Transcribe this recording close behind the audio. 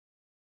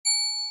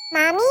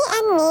Mommy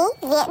and me,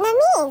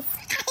 Vietnamese.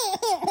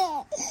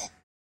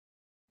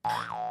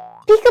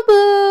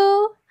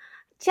 Peekaboo!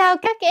 Chào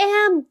các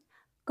em.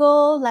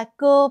 Cô là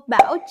cô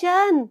Bảo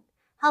Trân.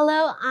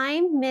 Hello,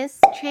 I'm Miss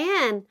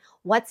Tran.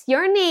 What's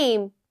your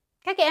name?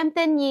 Các em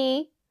tên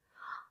gì?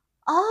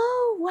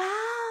 Oh,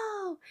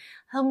 wow!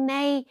 Hôm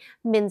nay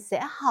mình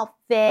sẽ học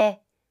về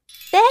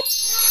Tết.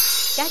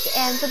 Các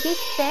em có biết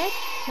Tết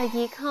là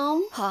gì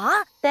không?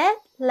 Hả? Tết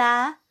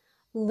là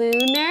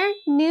Lunar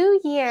New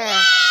Year.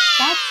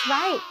 That's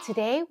right.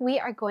 Today we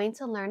are going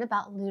to learn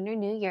about Lunar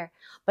New Year.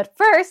 But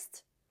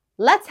first,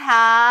 let's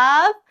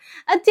have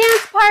a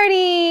dance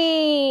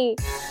party!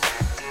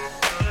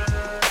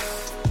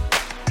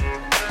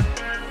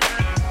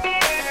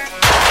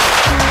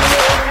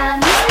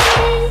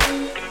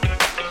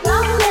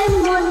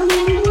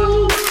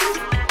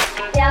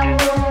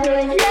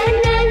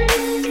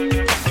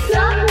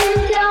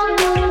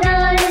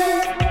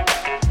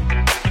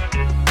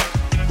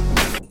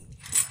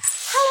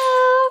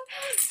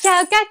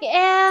 Chào các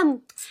em.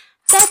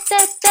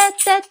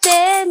 Tết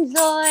đến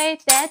rồi.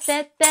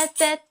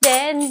 Tết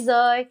đến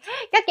rồi.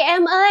 Các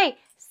em ơi,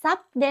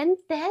 sắp đến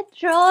Tết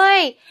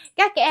rồi.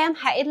 Các em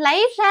hãy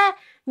lấy ra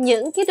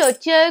những cái đồ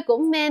chơi của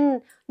mình,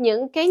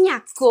 những cái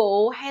nhạc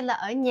cụ, hay là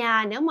ở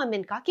nhà nếu mà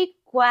mình có cái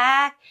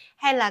quạt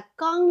hay là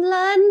con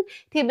lân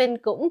thì mình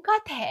cũng có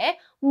thể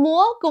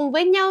múa cùng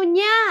với nhau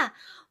nha.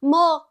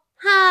 1,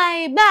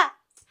 2, 3.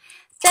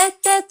 Tết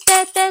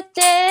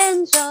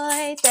đến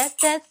rồi. Tết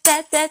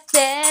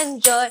đến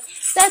rồi.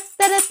 Tết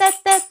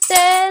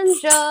đến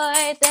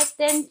rồi. Tết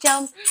đến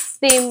trong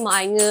tim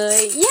mọi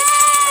người.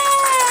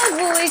 Yeah!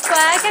 Vui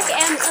quá các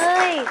em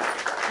ơi.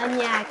 Ở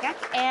nhà các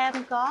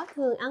em có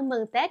thường ăn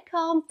mừng Tết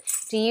không?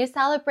 Do you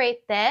celebrate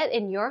Tết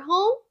in your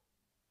home?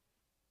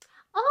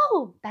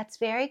 Oh, that's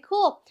very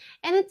cool.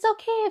 And it's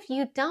okay if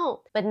you don't.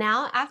 But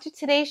now, after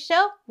today's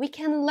show, we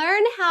can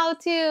learn how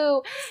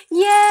to.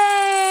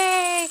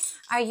 Yay!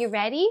 Are you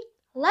ready?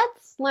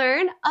 Let's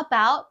learn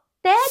about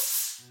Tết.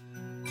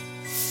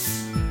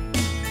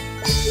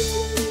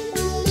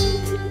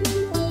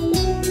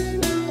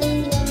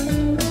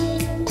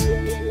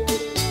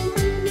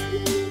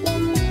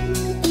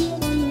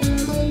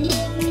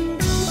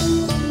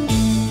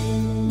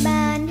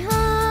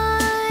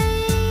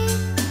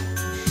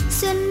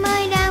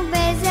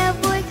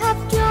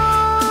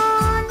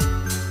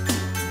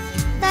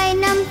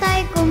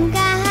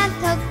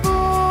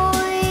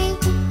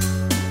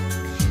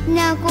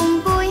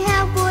 Cùng vui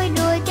hao vui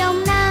đùa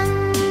trong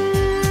nắng,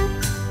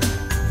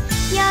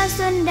 gió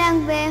xuân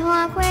đang về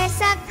hoa khoe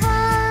sắc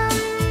thắm.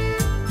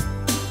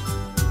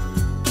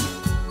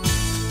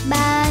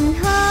 Bạn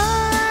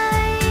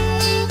hỡi,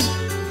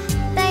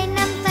 tay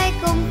nắm tay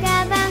cùng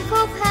ca vang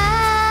khúc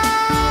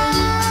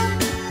hát,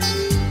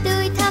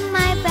 tươi thắm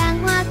mai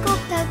vàng hoa cúc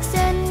thật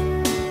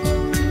xinh,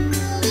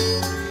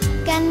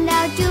 cành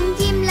đào chum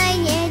chim lay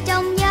nhẹ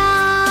trong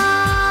gió,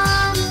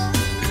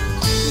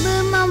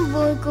 bướm mong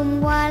vui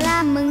cùng hoa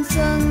la mừng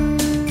xuân.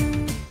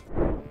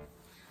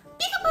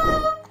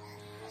 Peekaboo!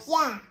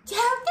 Yeah.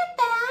 Chào các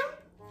bạn.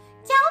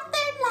 Cháu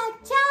tên là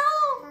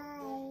Châu.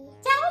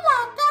 Cháu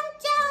là con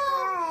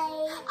Châu.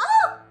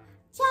 Oh,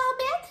 chào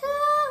bé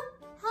Thương.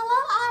 Hello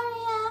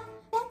Aria.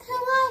 Bé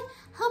Thương ơi,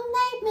 hôm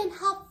nay mình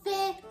học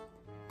về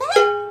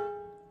Tết.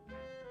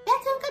 Bé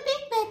Thương có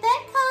biết về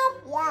Tết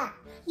không? Yeah.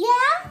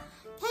 Yeah?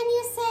 Can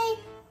you say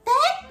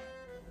Tết?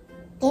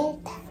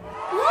 Tết.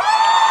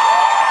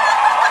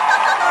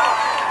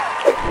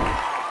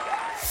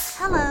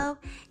 Hello,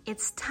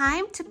 it's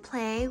time to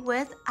play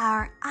with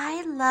our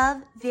I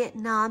Love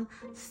Vietnam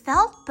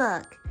felt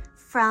book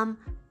from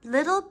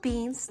Little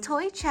Bean's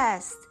Toy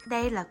Chest.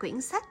 Đây là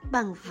quyển sách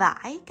bằng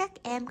vải các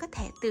em có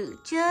thể tự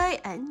chơi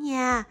ở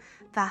nhà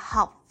và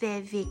học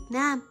về Việt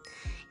Nam.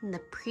 In the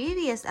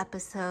previous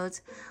episodes,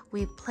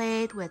 we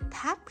played with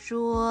Tháp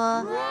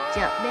Rùa,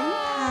 Chợ Bến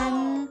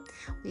Thành.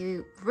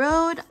 We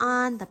rode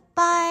on the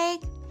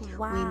bike.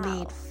 Wow. We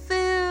made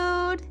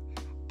food.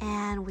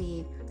 And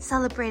we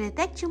celebrated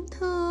Tết Trung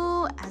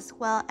Thu as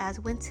well as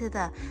went to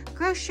the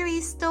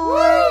grocery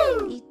store.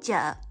 Đi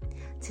chợ.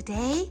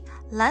 Today,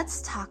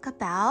 let's talk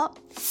about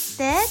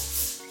Tết.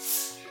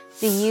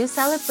 Do you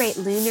celebrate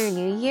Lunar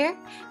New Year?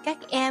 Các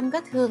em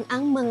có thường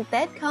ăn mừng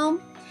Tết không?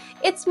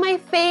 It's my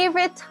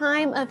favorite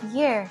time of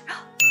year.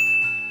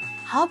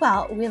 How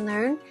about we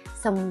learn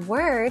some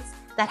words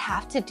that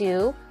have to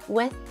do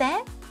with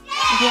Tết?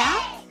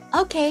 Yeah?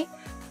 Okay.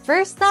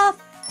 First off,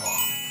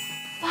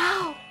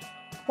 wow,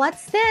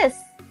 what's this?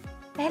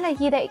 Đây là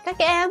gì đấy các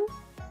em?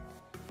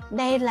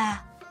 Đây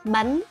là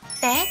bánh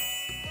tét.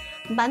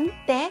 Bánh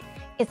tét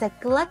is a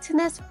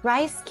glutinous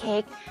rice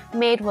cake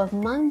made with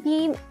mung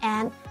bean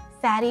and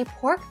fatty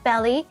pork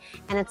belly,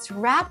 and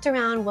it's wrapped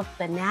around with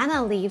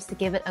banana leaves to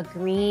give it a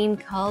green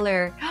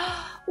color.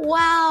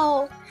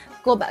 Wow!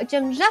 Cô Bảo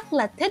Trâm rất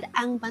là thích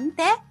ăn bánh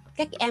tét.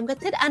 Các em có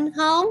thích ăn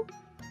không?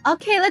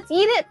 Okay, let's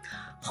eat it.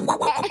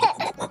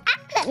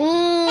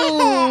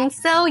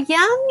 So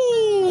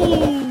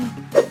yummy!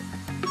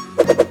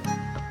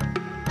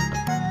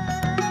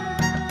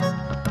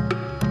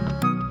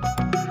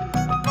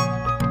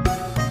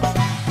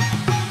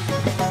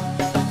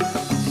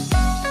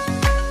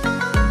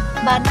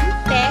 bánh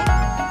tét.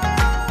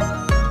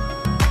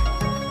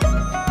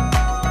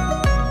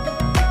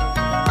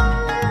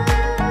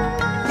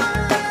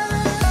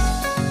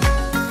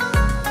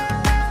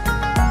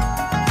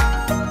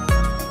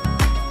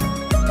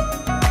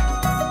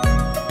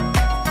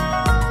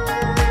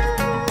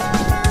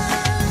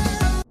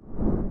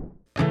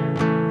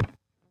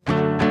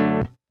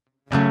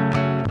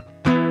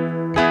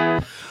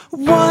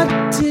 What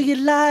do you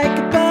like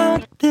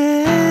about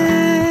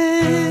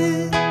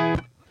this?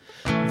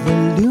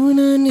 The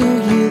Lunar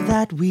New Year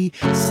that we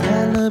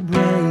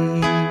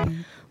celebrate.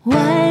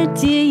 What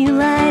do you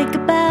like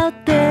about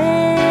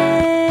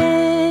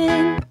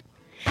then?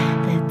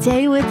 The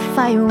day with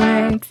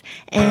fireworks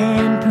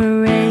and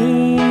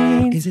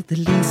parades. Is it the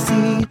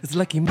Lisi, this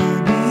lucky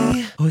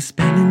movie, or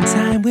spending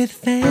time with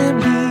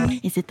family?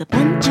 Is it the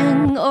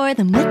bunchung or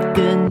the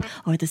mutgung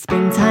or the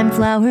springtime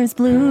flowers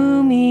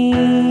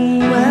blooming?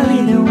 Well,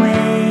 either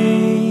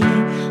way,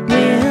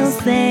 we'll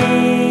say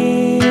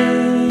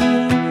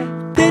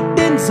Tết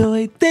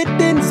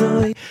đến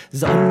rồi,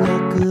 dọn nhà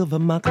cửa và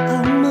mặc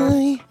áo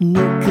mới.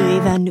 nụ cười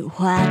và nụ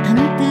hoa thắm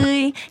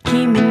tươi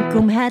khi mình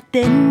cùng hát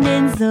Tết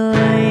đến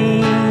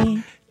rồi.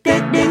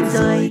 Tết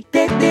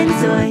đến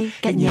rồi,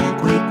 cả nhà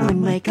quây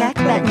quần mời các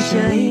bạn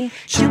chơi.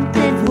 Chúc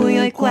Tết vui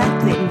ôi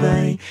quá tuyệt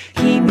vời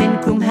khi mình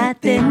cùng hát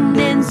Tết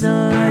đến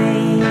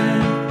rồi.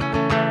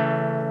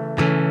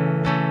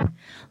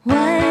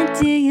 What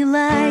do you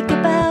like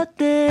about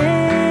this?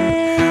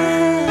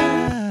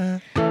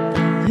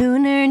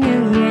 Lunar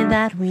New Year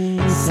that we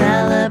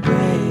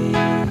celebrate.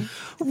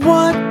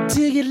 What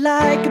do you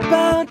like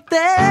about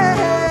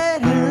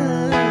that?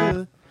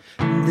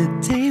 The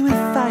day with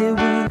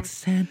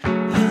fireworks and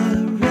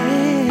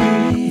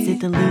parades. Is it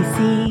the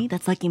Lucy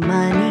that's lucky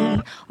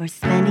money or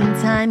spending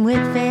time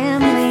with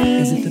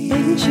family? Is it the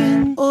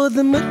pension or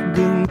the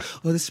mudgung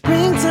or the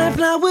springtime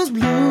flowers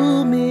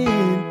blooming?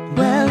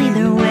 Well,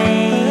 either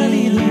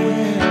way,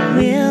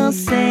 we'll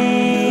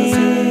say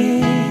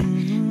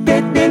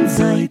Tết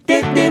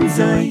đến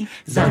rồi,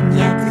 dọn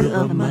nhà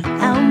cửa và mặc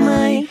áo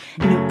mới.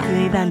 Nụ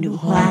cười và nụ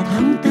hoa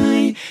thắm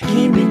tươi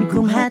khi mình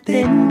cùng hát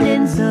Tết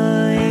đến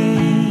rồi.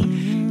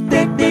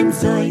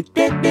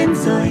 Tết đến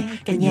rồi,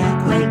 cả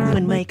nhà quây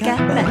quần mời các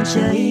bạn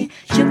chơi.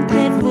 Chúc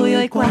Tết vui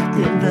ôi quá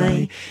tuyệt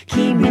vời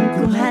khi mình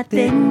cùng hát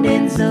Tết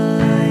đến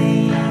rồi.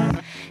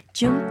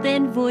 Chúc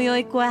Tết vui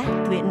ôi quá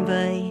tuyệt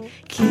vời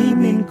khi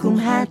mình cùng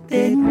hát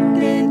Tết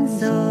đến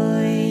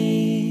rồi.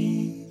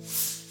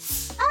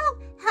 Oh,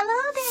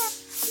 hello there.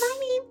 My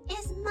name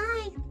is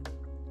Mai.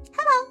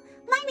 Hello,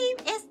 my name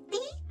is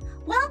Dee.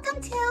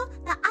 Welcome to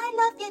the I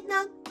Love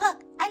Vietnam book.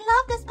 I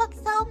love this book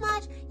so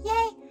much.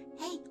 Yay.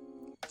 Hey,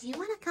 do you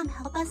want to come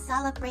help us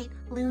celebrate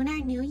Lunar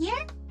New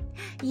Year?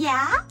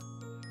 Yeah?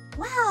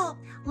 Wow,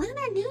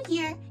 Lunar New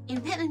Year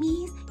in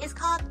Vietnamese is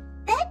called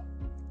Tết.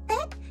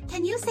 Tết.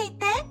 Can you say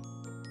Tết?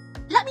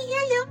 Let me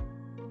hear you.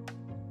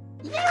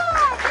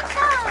 Yeah, good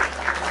job.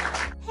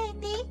 Hey,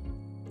 Dee.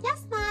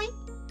 Yes, Mai.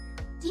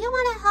 Do you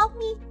want to help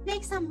me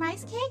make some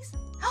rice cakes?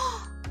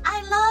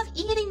 I love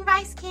eating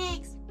rice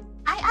cakes.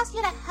 I asked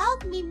you to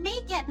help me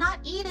make it, not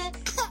eat it.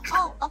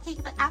 Oh, okay,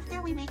 but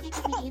after we make it,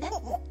 can we eat it?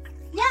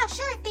 Yeah,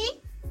 sure,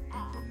 Dee.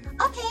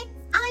 Okay,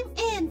 I'm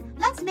in.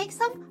 Let's make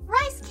some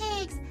rice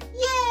cakes.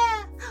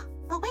 Yeah.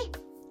 But wait,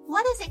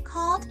 what is it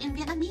called in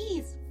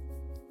Vietnamese?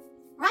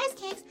 Rice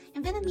cakes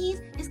in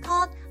Vietnamese is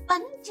called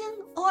bánh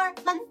chưng or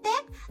bánh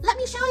tét. Let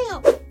me show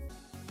you.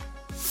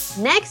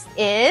 Next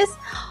is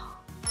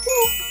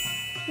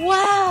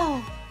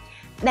wow.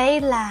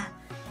 Đây là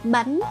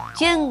bánh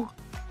chưng.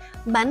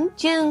 Bánh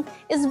chưng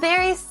is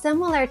very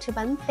similar to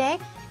bánh tét.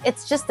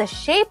 It's just the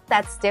shape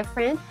that's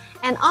different,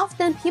 and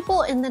often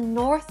people in the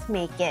north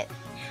make it.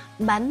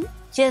 Bánh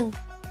chưng.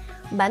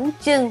 Bánh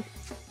chưng.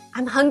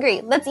 I'm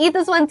hungry. Let's eat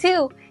this one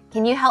too.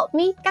 Can you help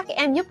me? Các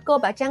em giúp cô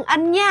Bảo Trăng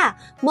ăn nha.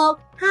 1,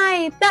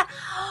 2, 3.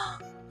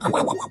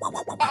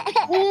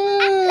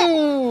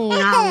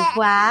 Ngon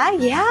quá.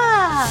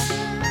 Yeah.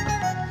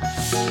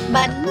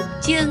 Bánh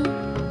chưng.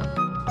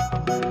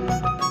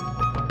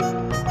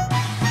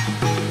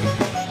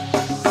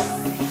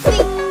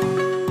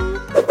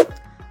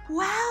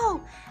 Wow,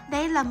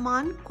 đây là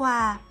món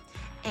quà.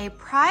 A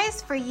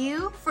prize for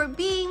you for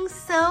being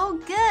so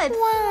good.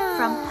 Wow.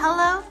 From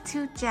hello to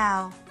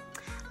chào.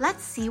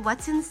 Let's see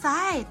what's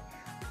inside.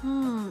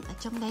 Ở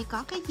trong đây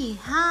có cái gì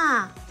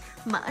ha?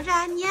 Mở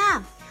ra nha.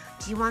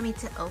 Do you want me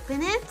to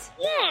open it?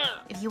 Yeah.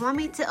 If you want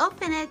me to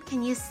open it,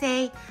 can you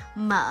say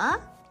mở?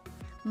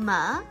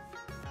 Mở.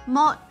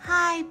 1,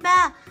 2,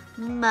 3.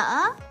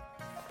 Mở.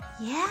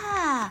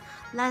 Yeah.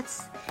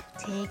 Let's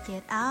take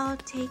it out,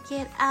 take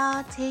it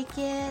out, take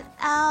it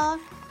out.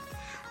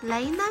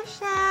 Lấy nó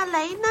ra,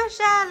 lấy nó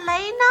ra,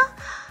 lấy nó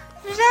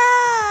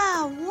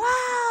ra.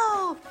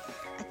 Wow.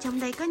 Ở trong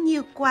đây có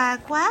nhiều quà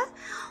quá.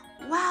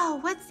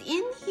 Wow, what's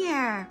in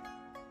here?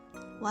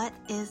 What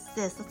is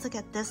this? Let's look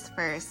at this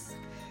first.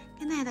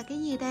 Cái này là cái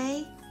gì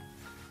đây?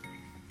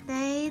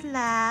 Đây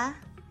là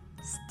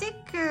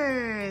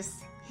stickers,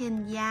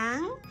 hình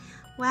dáng.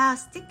 Wow,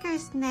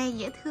 stickers này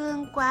dễ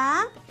thương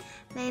quá.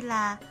 Đây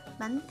là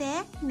bánh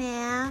tét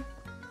nè.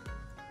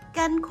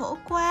 Canh khổ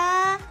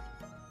quá.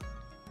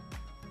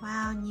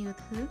 Wow, nhiều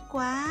thứ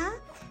quá.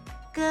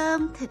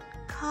 Cơm thịt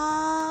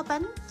kho,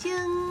 bánh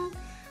chưng,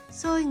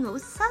 xôi ngũ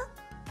sắc,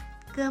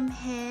 cơm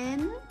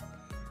hến.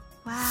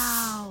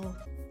 Wow.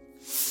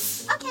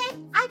 Okay,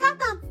 I got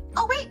them.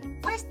 Oh wait,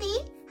 where's Tí?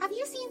 Have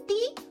you seen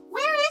Tí?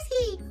 Where is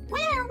he?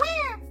 Where?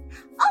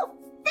 Oh,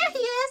 there he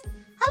is.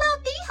 Hello,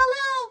 Tí,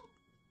 hello.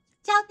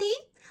 Chào Tí.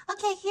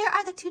 Okay, here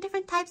are the 2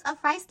 different types of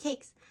rice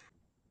cakes.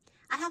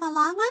 I have a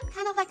long one,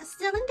 kind of like a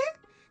cylinder.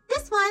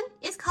 This one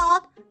is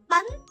called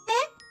bánh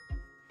tét.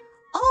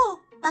 Oh,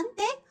 bánh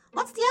tét.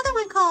 What's the other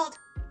one called?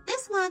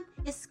 This one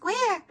is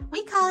square.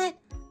 We call it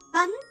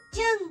bánh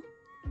chưng.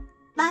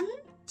 Bánh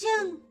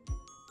chưng.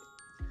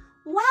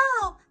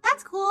 Wow,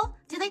 that's cool.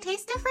 Do they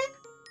taste different?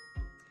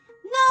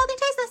 No, they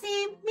taste the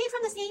same, made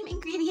from the same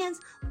ingredients.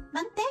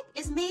 Bánh tét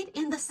is made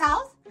in the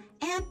south,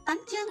 and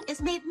bánh chưng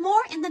is made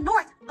more in the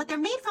north, but they're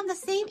made from the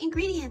same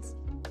ingredients.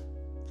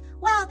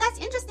 Wow, that's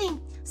interesting.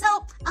 So,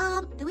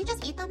 do we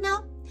just eat them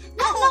now?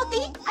 No,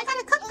 Tí, I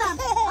gotta cook them.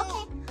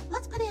 Okay,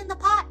 let's put it in the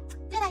pot.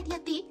 Good idea,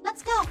 Tí.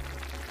 Let's go.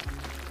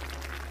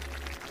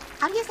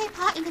 How do you say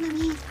pot in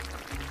Vietnamese?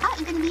 Pot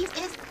in Vietnamese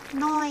is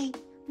nồi.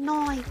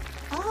 Nồi.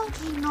 Oh,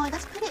 okay, nồi.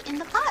 Let's put it in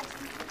the pot.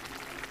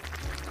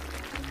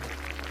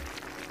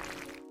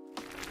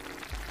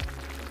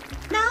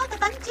 Now the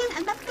bánh chưng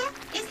and bánh tét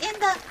is in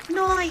the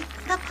nồi,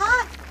 the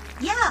pot.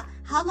 Yeah,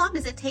 how long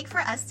does it take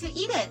for us to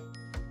eat it?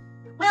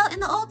 Well, in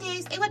the old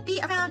days, it would be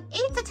around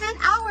 8 to 10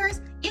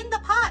 hours in the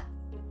pot.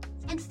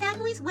 And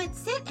families would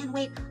sit and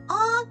wait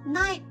all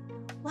night.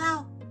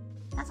 Wow,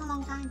 that's a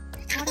long time.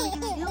 What are we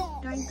going to do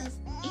during those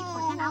 8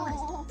 or 10 hours?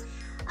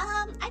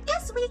 I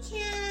guess we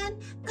can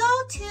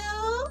go to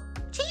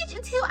change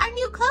into our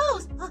new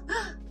clothes.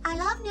 I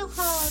love new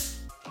clothes.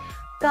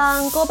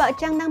 Còn cô Bảo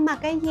Trăng đang mặc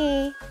cái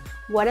gì?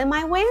 What am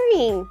I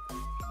wearing?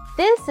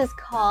 This is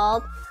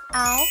called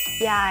áo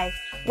dài,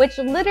 which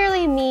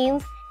literally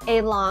means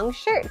a long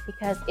shirt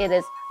because it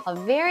is a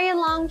very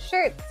long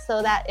shirt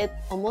so that it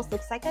almost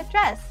looks like a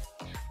dress.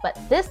 But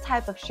this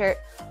type of shirt,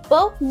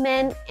 both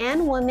men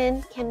and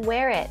women can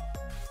wear it.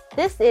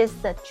 This is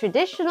the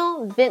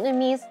traditional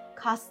Vietnamese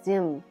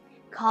costume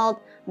called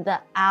the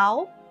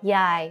áo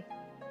dài.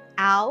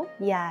 Áo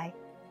dài.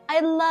 I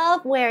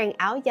love wearing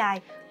áo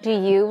dài. Do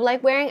you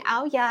like wearing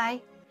áo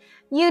dài?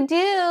 You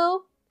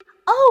do?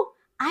 Oh,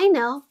 I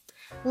know.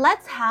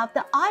 Let's have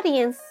the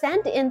audience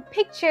send in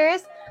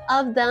pictures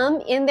of them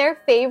in their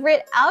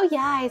favorite áo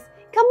dài.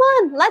 Come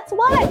on, let's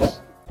watch.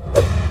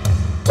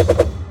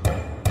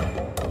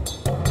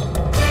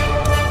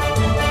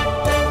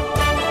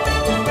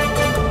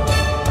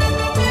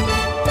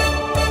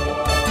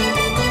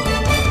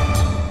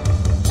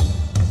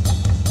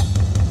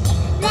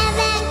 Là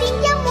vàng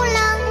tiếng giống muôn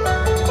lần,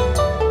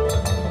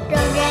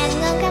 rộn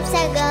ràng ngân khắp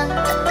xa gần.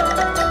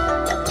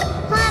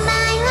 Hoa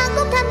mai hoa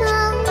cúc thơm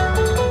hương,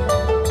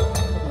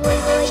 vui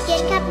vui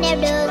trên khắp nẻo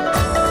đường.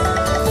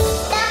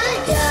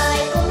 Đất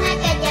trời cùng hát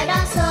ca chào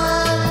đón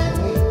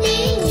xuân,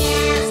 tiếng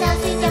nhạc sao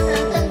xuyên trong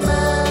lòng tưng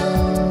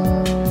bừng.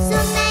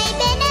 Xuân này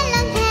đến đến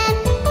lần thêm,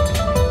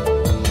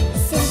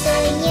 xinh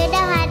tươi như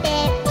đóa hoa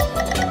đẹp.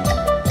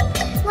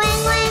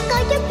 Ngoan ngoan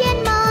có chút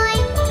trên môi,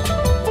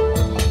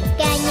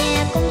 cả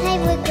nhà cùng thấy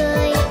vui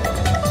cười.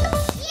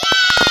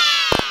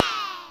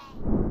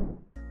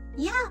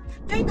 Yeah,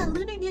 during the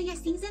Lunar New Year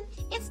season,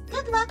 it's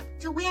good luck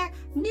to wear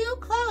new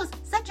clothes,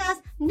 such as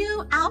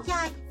new áo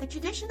dài, the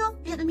traditional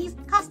Vietnamese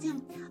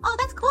costume. Oh,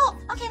 that's cool.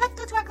 Okay, let's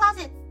go to our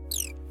closet.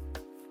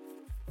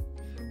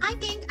 I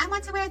think I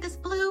want to wear this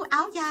blue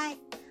áo dài.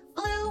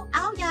 Blue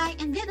áo dài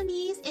in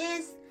Vietnamese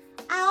is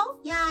áo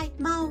dài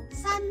màu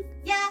xanh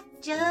da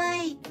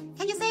trời.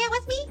 Can you say it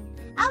with me?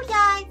 Áo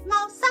dài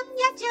màu xanh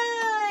da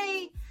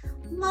trời.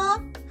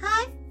 1,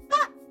 2, 3.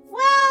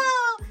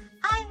 Wow,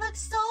 I look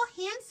so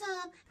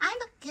handsome. I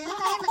look good.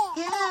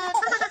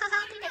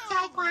 Đẹp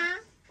trai quá.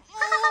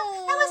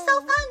 That was so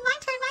fun. My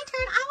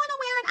turn. I want to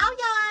wear an áo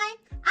dài.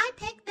 I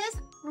picked this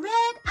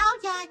red áo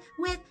dài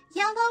with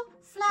yellow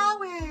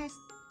flowers.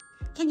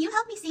 Can you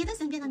help me say this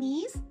in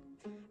Vietnamese?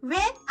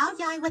 Red áo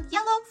dài with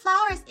yellow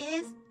flowers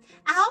is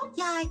áo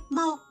dài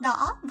màu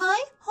đỏ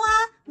với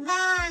hoa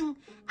vàng.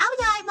 Áo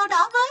dài màu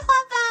đỏ với hoa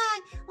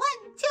vàng. 1,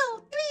 2,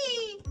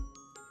 3.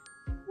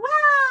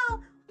 Wow,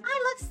 I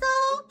look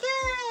so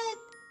good.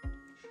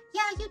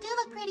 Yeah, you do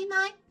look pretty,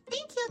 Mai.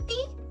 Thank you, Tí.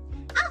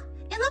 Ah,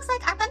 it looks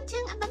like our bánh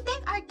chưng and bánh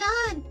tét are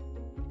done.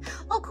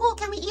 Oh, cool.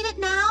 Can we eat it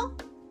now?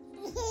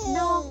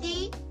 No,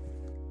 Tí.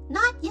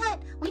 Not yet.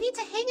 We need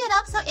to hang it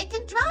up so it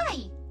can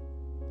dry.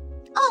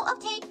 Oh,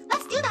 okay.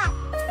 Let's do that.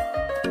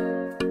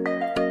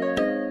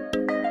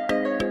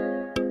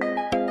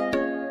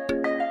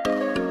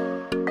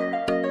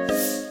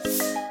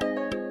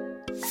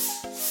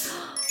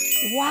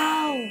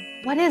 Wow,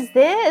 what is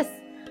this?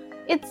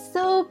 It's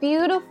so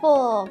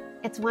beautiful.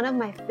 It's one of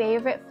my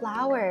favorite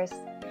flowers.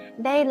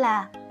 Đây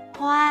là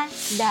hoa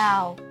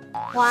đào.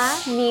 Hoa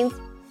means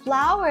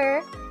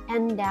flower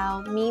and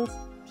đào means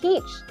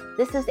peach.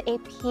 This is a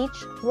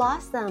peach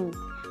blossom.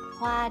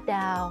 Hoa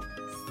đào.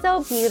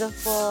 So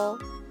beautiful.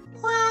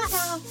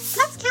 Wow.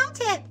 Let's count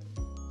it.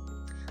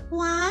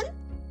 1,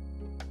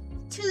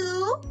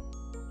 2,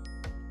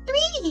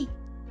 3.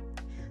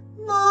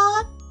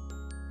 1,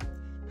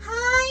 2,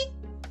 3.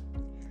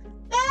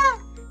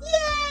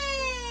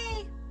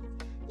 Yay!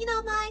 You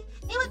know, Mai,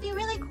 it would be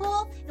really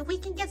cool if we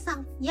can get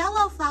some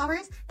yellow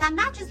flowers that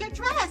matches your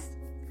dress.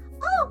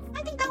 Oh,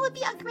 I think that would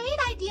be a great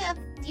idea.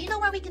 Do you know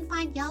where we can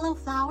find yellow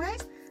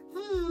flowers?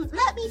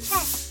 Let me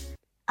check.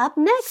 Up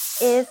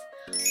next is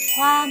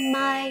hoa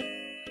mai.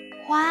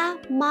 Hoa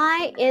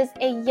mai is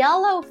a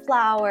yellow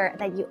flower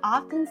that you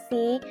often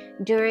see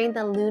during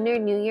the Lunar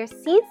New Year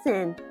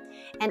season.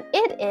 And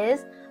it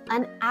is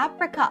an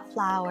apricot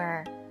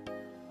flower.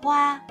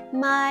 Hoa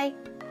mai.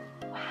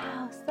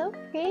 Wow, so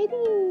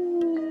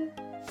pretty.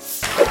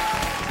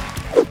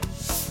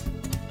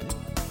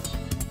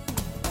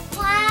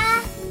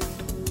 Hoa.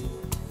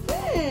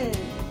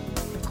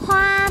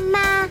 Hoa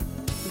ma.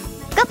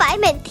 Có phải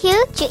mình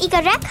thiếu chữ y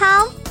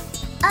không?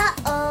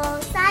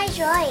 Sai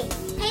rồi.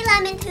 Hay là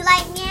mình thử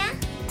lại nha.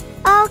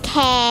 Ok.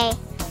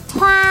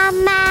 Hoa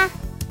ma.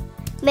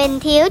 Mình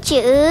thiếu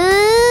chữ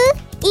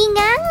y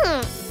ngắn.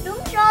 Đúng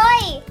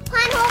rồi.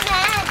 Hoan hô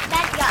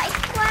bạn giỏi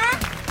quá.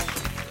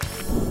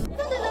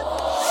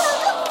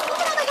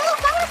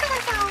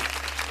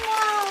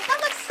 Wow, that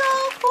looks so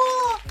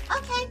cool.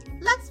 Okay,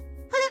 let's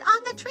put it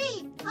on the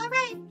tree. All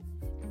right.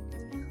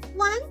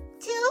 1,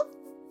 2,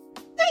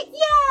 3.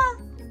 Yeah.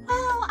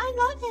 Wow, I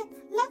love it.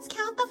 Let's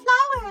count the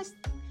flowers.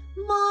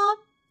 1,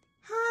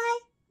 2,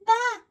 3.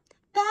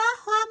 Ba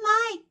hoa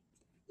mai.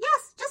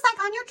 Yes, just like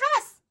on your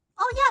dress.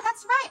 Oh yeah,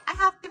 that's right. I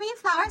have 3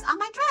 flowers on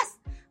my dress.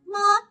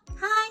 1,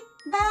 2,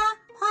 3.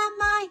 Hoa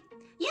mai.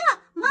 Yeah,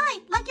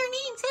 mine, like your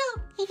name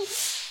too.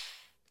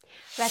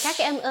 Và các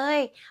em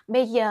ơi,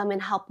 bây giờ mình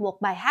học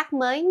một bài hát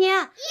mới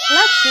nha.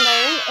 Let's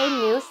learn a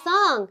new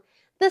song.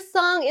 This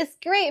song is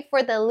great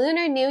for the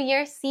Lunar New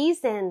Year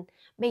season.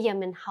 Bây giờ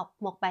mình học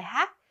một bài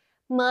hát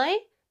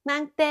mới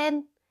mang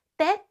tên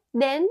Tết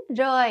đến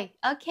rồi.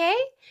 Ok?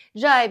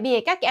 Rồi, bây giờ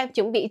các em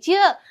chuẩn bị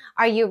chưa?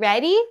 Are you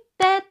ready?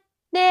 Tết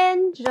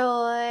đến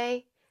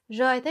rồi.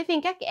 Rồi, tới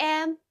phiên các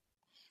em.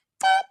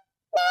 Tết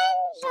đến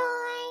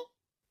rồi.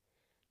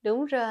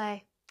 Đúng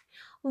rồi.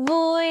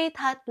 Vui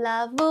thật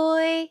là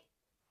vui.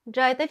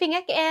 Rồi, tới phiên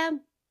các em.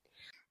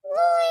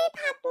 Vui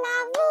thật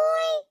là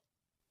vui.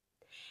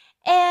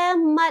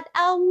 Em mặc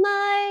áo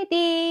mới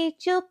đi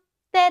chúc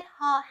Tết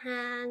họ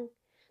hàng.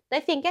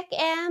 Tới phiên các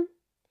em.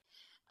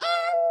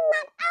 Em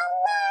mặc áo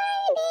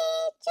mới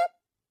đi chúc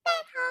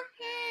Tết họ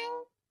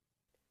hàng.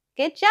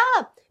 Good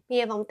job. Bây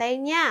giờ vòng tay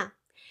nha.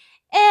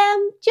 Em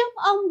chúc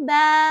ông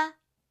bà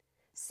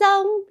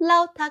sống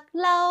lâu thật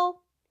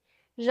lâu.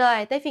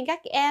 Rồi, tới phiên các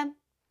em.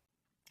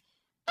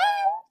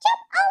 Em chúc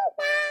ông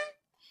bà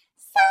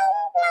sống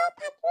lâu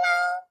thật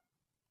lâu.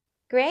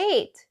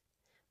 Great.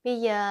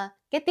 Bây giờ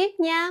kế tiếp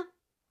nha.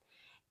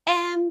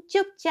 Em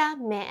chúc cha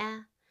mẹ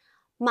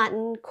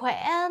mạnh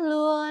khỏe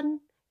luôn.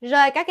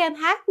 Rồi các em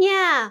hát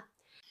nha.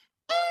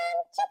 Em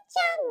chúc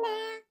cha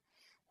mẹ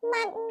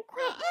mạnh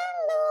khỏe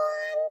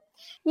luôn.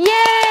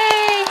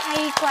 Yay!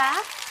 Hay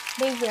quá.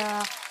 Bây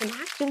giờ mình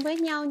hát chung với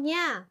nhau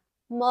nha.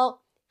 1,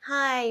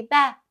 2,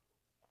 3.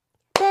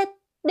 Tết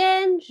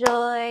đến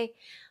rồi,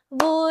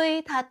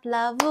 vui thật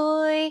là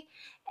vui.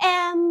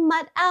 Em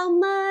mặc áo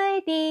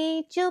mới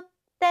đi chúc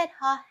Tết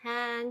họ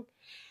hàng.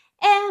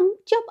 Em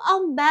chúc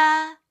ông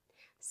bà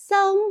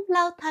sống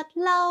lâu thật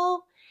lâu.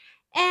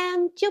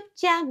 Em chúc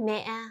cha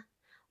mẹ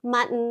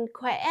mạnh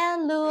khỏe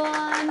luôn.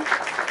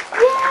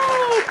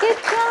 Yay! Good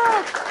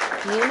job!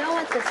 You know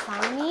what the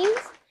song means?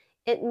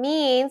 It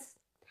means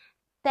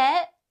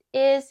Tết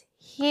is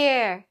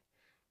here.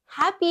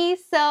 Happy,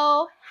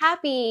 so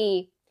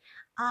happy.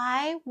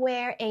 I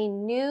wear a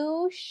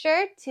new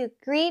shirt to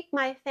greet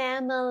my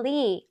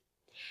family.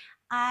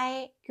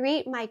 I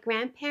greet my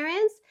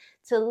grandparents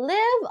to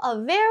live a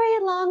very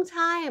long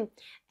time.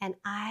 And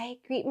I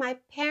greet my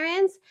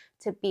parents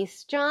to be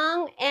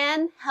strong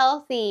and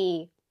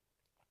healthy.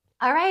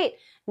 All right,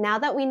 now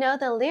that we know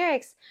the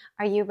lyrics,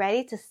 are you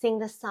ready to sing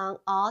the song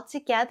all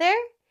together?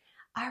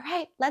 All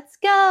right, let's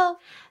go.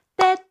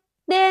 Tết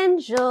đến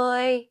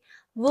rồi,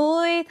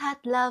 vui thật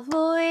là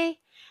vui.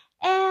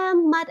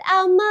 Em mặc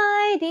áo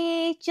mới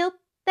đi chúc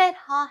Tết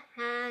họ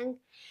hàng.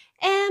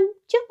 Em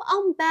chúc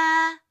ông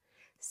bà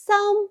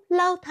sống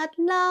lâu thật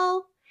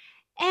lâu.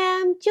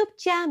 Em chúc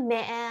cha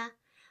mẹ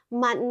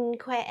mạnh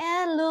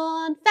khỏe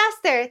luôn.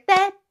 Faster.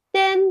 Tết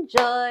đến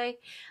rồi,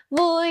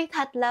 vui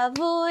thật là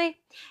vui.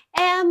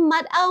 Em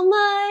mặc áo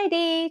mới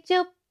đi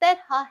chúc Tết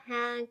họ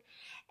hàng.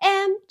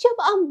 Em chúc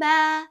ông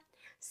bà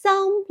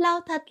sống lâu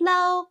thật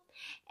lâu.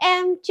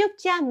 Em chúc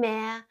cha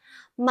mẹ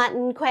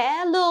mạnh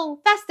khỏe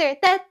luôn. Faster.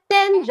 Tết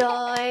đến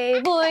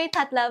rồi, vui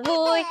thật là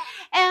vui.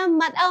 Em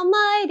mặc áo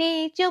mới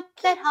đi chúc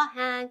Tết họ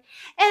hàng.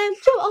 Em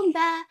chúc ông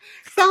bà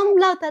sống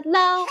lâu thật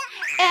lâu.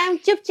 Em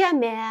chúc cha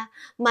mẹ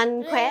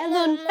mạnh khỏe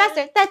luôn.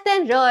 Faster. Tết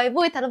đến rồi,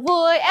 vui thật là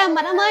vui. Em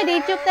mặc áo mới đi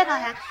chúc Tết họ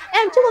hàng.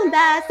 Em chúc ông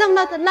bà sống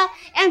lâu thật lâu.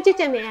 Em chúc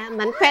cha mẹ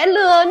mạnh khỏe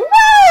luôn.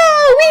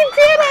 Wow, we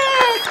did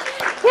it!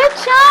 Good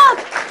job!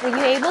 Were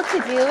you able to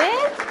do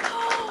it?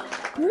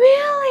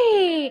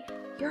 Really?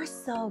 You're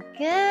so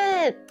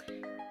good.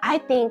 I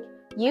think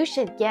you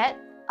should get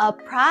a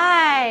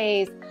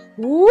prize.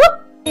 Whoop!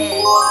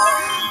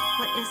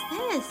 What is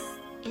this?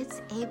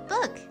 It's a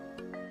book.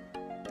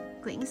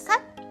 Quyển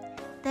sách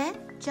Tết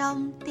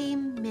trong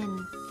tim mình.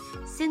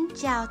 Xin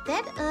chào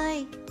Tết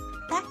ơi.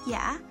 Tác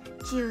giả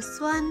Chiều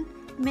Xuân,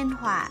 minh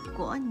họa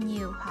của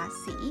nhiều họa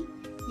sĩ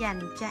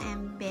dành cho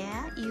em bé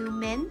yêu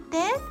mến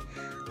Tết.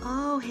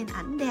 Oh, hình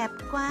ảnh đẹp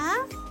quá.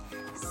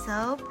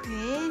 So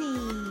pretty.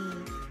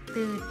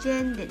 Từ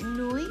trên đỉnh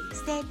núi,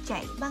 xe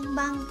chạy băng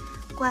băng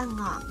qua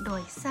ngọn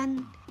đồi xanh,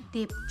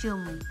 điệp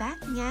trùng bát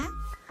ngát.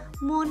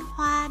 Muôn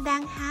hoa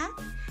đang hát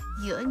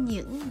giữa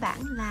những bản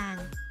làng.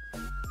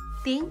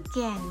 Tiếng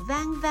kèn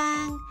vang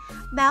vang,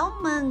 báo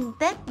mừng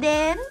Tết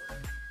đến.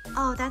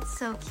 Oh, that's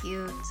so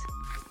cute.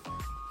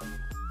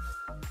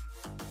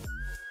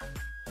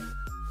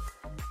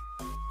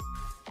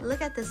 Look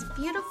at this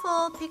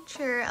beautiful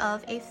picture of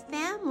a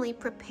family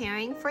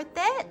preparing for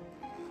Tết.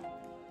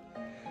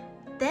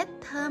 Tết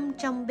thơm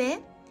trong bếp,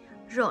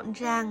 rộn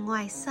ràng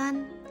ngoài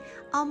sân.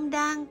 Ông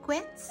đang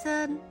quét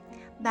sơn,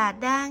 bà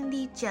đang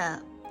đi chợ.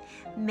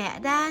 Mẹ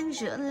đang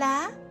rửa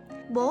lá,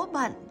 bố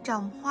bận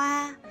trồng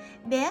hoa.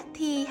 Bé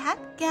thì hát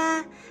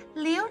ca,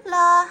 líu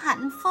lo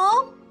hạnh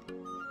phúc.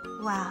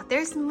 Wow,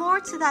 there's more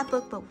to that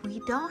book, but we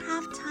don't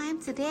have time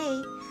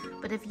today.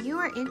 But if you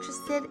are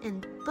interested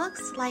in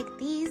books like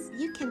these,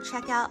 you can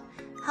check out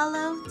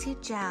Hello to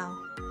Chào.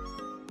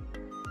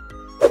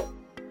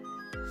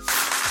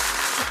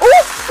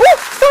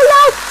 So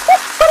loud!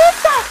 What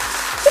is that?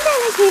 Cái này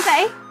là gì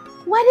vậy?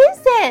 What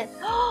is it?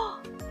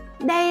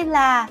 Đây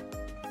là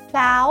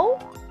pháo.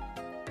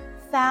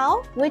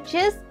 Pháo, which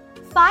is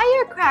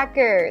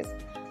firecrackers.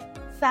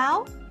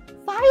 Pháo,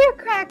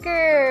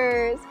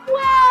 firecrackers.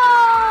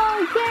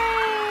 Wow!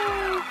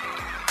 Yay!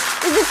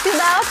 Is it too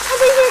loud?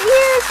 Cover your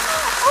ears.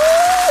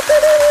 Oh!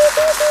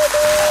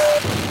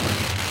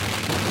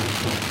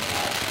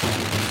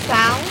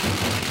 Pháo.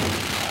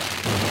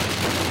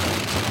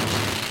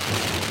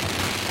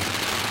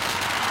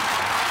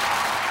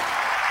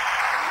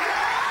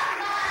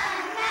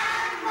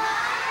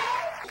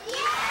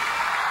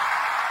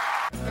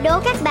 Đố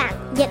các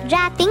bạn dịch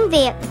ra tiếng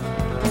Việt.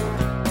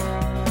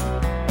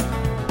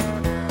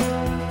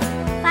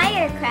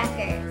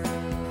 Firecrackers.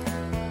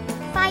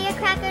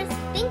 Firecrackers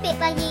tiếng Việt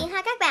là gì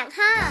ha các bạn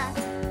ha?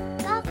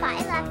 Có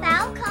phải là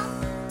pháo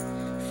không?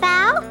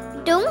 Pháo,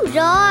 đúng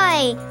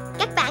rồi.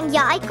 Các bạn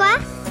giỏi quá.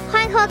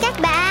 Hoan hô các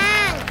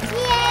bạn.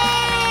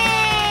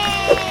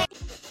 Yeah!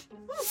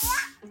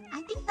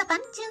 I think the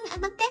bánh chưng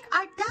and bánh tét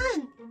are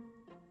done.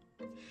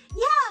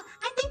 Yeah,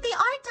 I think they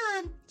are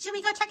done. Should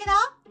we go check it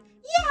out?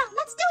 Yeah,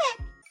 let's do it.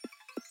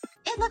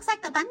 It looks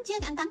like the bánh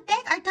chưng and bánh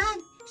tét are done.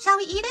 Shall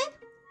we eat it?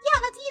 Yeah,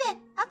 let's eat it.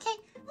 Okay.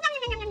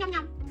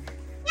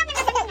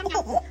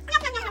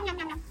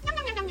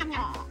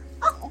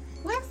 Oh,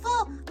 we're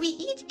full. We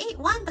each ate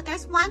one, but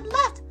there's one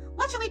left.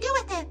 What should we do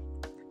with it?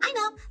 I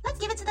know. Let's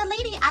give it to the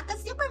lady at the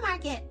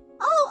supermarket.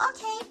 Oh,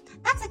 okay.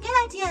 That's a good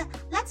idea.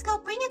 Let's go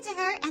bring it to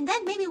her, and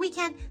then maybe we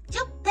can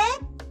chúc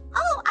Tết.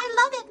 Oh, I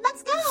love it.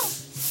 Let's go.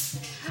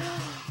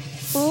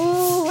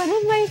 Ooh, one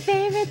of my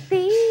favorite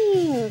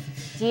things.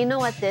 Do you know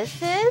what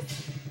this is?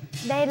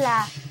 Đây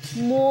là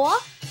múa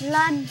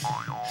lân.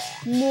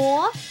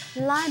 Múa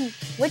lân,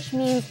 which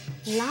means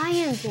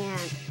lion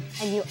dance.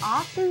 And you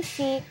often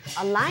see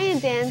a lion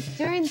dance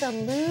during the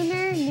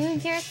Lunar New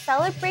Year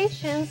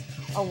celebrations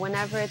or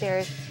whenever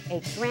there's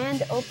a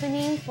grand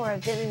opening for a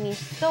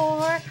Vietnamese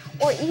store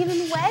or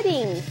even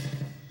weddings.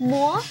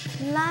 Múa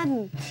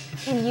lân.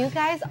 Can you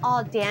guys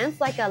all dance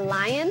like a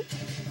lion?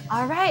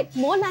 Alright,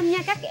 múa lân nha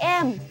các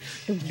em.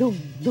 Đùng đùng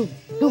đùng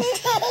đùng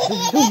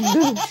đùng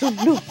đùng đùng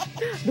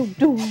đùng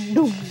đùng đùng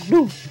đùng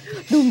đùng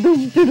đùng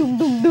đùng đùng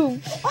đùng đùng.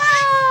 Wow,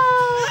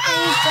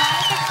 hay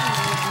quá các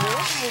bạn,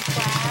 múa hay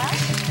quá.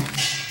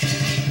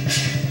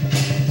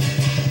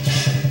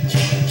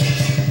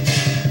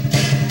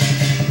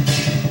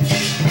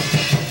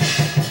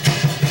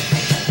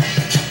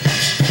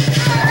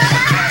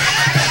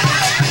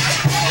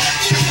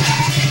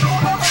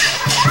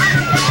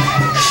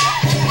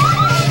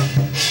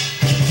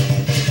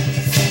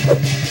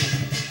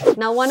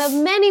 Now, one of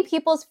many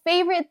people's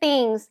favorite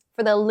things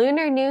for the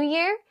Lunar New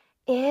Year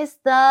is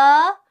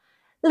the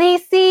lì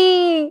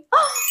xì.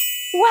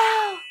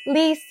 Wow!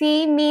 Lì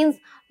xì means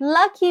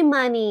lucky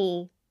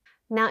money.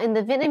 Now, in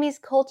the Vietnamese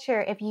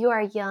culture, if you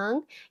are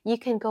young, you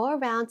can go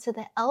around to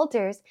the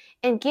elders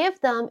and give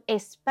them a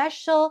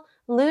special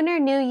Lunar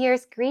New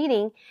Year's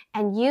greeting,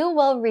 and you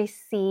will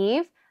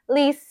receive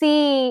lì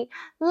xì,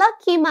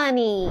 lucky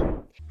money.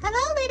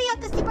 Hello, lady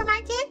at the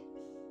supermarket.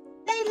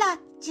 Đây là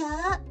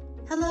chợ.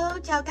 Hello,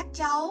 chào các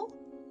cháu.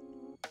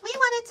 We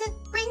wanted to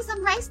bring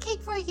some rice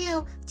cake for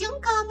you.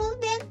 Chúng con muốn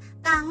đến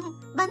tặng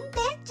bánh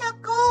tét cho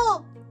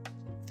cô.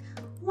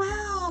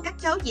 Wow, các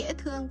cháu dễ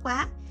thương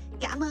quá.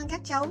 Cảm ơn các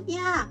cháu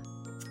nha.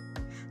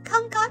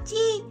 Không có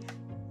chi.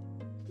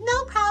 No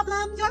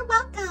problem, you're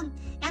welcome.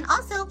 And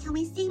also, can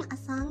we sing a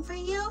song for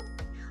you?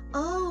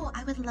 Oh,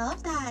 I would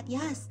love that.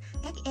 Yes.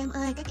 Các em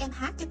ơi, các em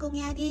hát cho cô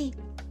nghe đi.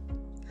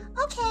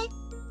 Okay.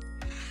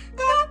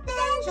 Tết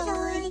đến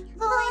rồi,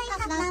 vui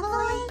thật là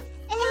vui.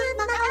 Em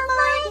mặc áo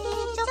mới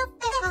đi chúc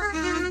Tết họ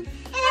hàng.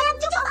 Em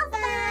chúc ông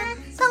bà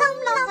sống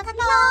lâu thật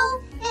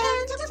lâu.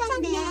 Em chúc cha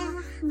mẹ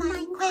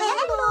mạnh khỏe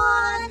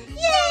luôn.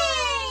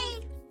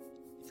 Yay!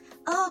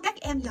 Oh, các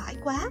em giỏi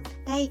quá.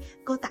 Đây,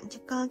 cô tặng cho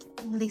con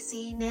lì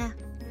xì nè.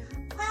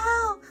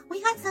 Wow, we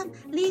got some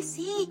lì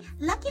xì,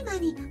 lucky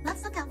money.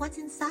 Let's look at what's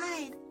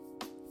inside.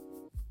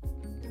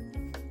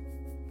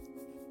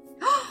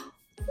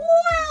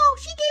 Wow,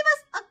 she gave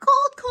us a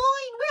gold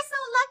coin. We're so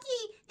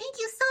lucky. Thank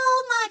you so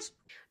much.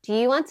 Do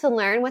you want to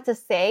learn what to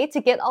say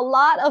to get a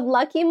lot of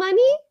lucky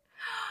money?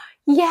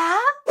 Yeah?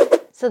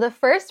 So the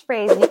first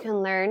phrase you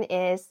can learn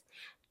is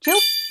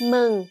chúc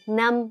mừng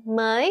năm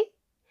mới.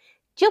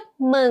 Chúc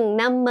mừng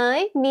năm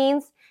mới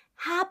means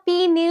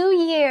Happy New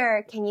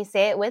Year. Can you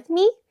say it with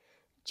me?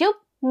 Chúc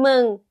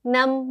mừng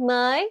năm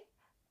mới.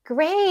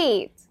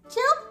 Great.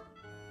 Chúc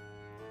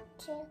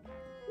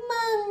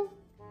mừng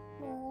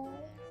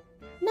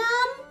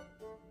năm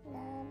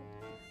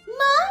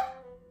mới.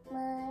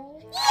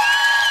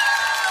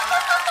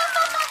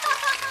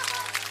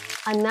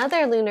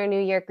 Another Lunar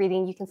New Year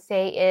greeting you can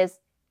say is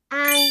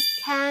An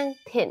khang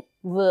thịnh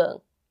vượng.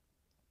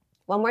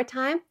 One more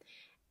time.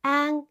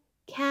 An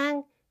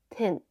khang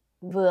thịnh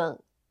vượng.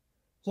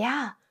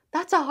 Yeah,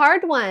 that's a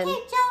hard one.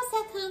 Thầy Châu sẽ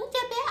thưởng cho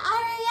bé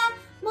Aria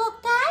một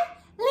cái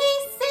lì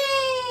xì.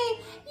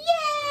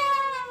 Yeah!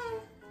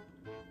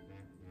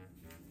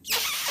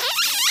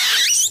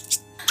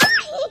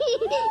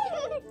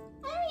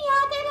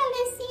 Aria, đây là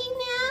lì xì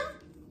nè.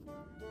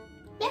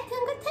 Bé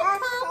Thương có thích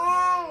không?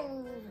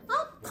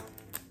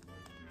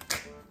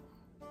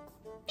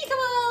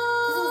 Peekaboo!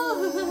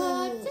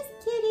 Just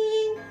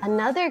kidding.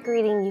 Another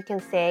greeting you can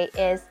say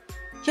is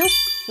chúc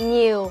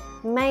nhiều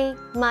may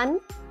mắn.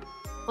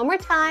 One more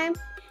time.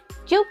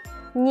 Chúc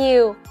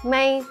nhiều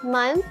may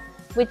mắn,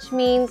 which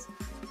means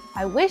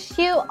I wish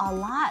you a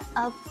lot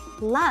of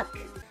luck.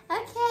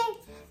 Okay,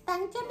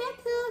 tặng cho bé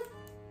Thương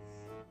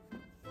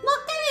một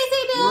cái lì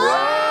xì nữa.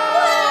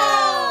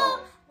 Wow!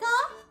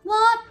 Có 1,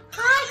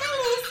 2 cái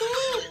lì xì.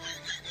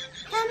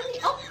 Cầm đi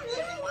úp.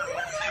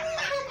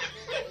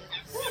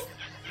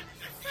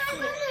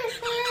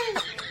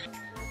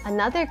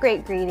 Another great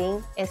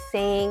greeting is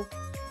saying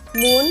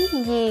muốn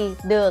gì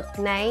được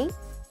nấy.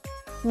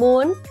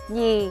 Muốn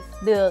gì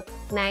được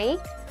nấy,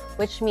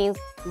 which means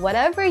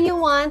whatever you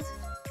want,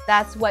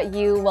 that's what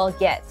you will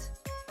get.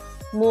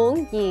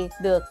 Muốn gì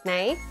được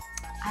nấy.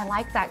 I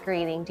like that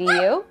greeting. Do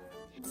you?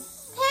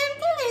 Thêm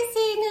cái lì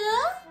xì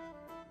nữa.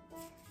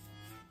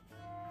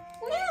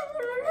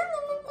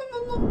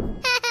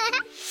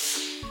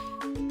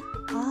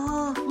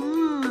 Oh,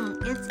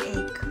 it's a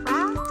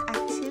craft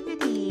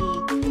activity.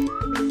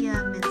 Bây giờ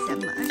mình sẽ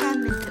mở ra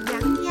mình thử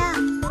gắn nha.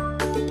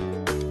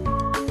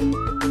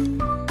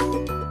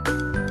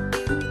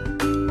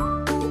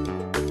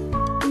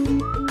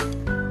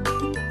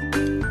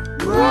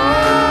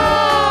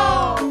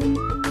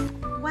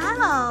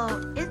 Wow,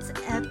 it's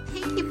a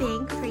piggy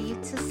bank for you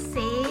to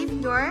save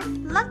your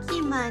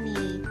lucky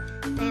money.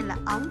 Đây là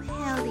ống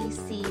heo lì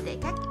xì để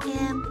các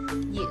em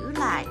giữ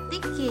lại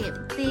tiết kiệm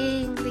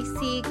tiền lì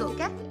xì của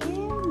các em.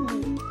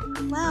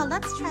 Wow,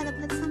 let's try to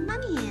put some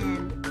money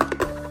in.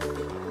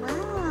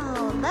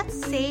 Wow,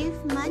 let's save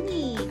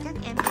money. Các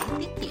em hãy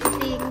tiết kiệm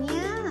tiền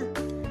nha.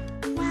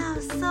 Wow,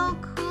 so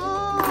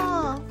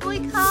cool. Vui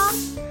không?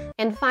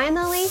 And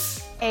finally,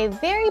 a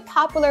very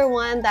popular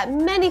one that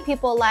many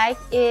people like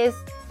is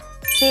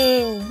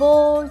tiền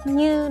vô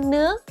như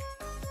nước,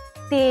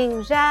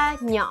 tiền ra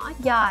nhỏ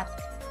giọt,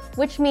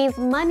 which means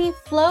money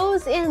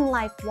flows in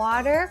like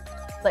water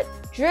but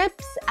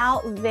drips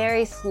out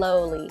very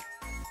slowly.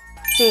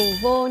 Tiền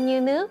vô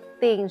như nước,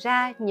 tiền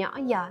ra nhỏ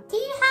giọt. Do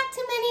you have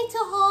too many to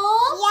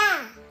hold?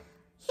 Yeah.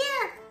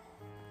 Here.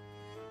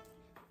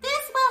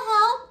 This will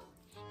help.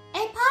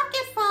 A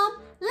pocket from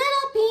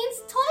Little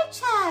Bean's toy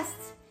chest.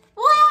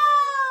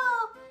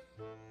 Wow!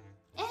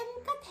 Em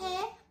có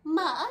thể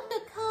mở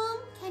được không?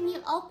 Can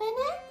you open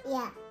it?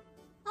 Yeah.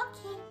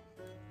 Okay.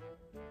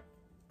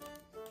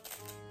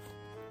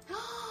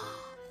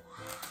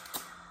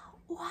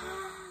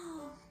 Wow.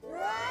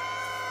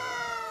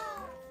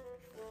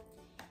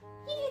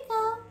 Here you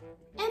go.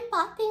 Em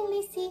bỏ tiền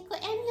lì xì của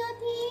em vô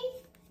đi.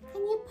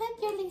 Can you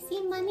put your lì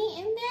xì money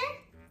in there?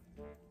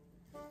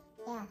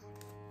 Yeah.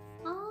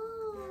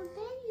 Oh,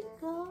 there you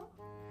go.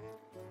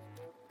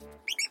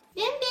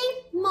 Đếm đi.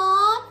 1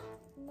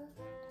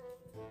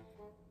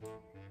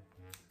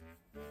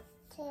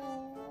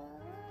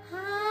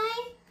 2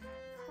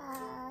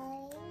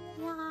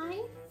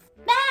 Giỏi.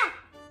 3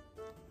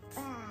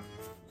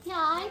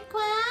 Giỏi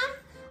quá.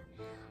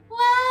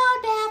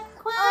 Wow, đẹp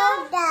quá.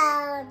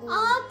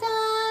 All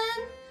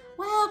done.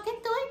 Wow, cái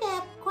túi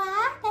đẹp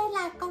quá. Đây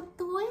là con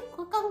túi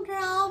của con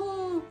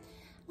rồng.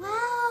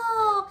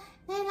 Wow,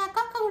 đây là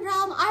có con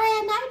rồng.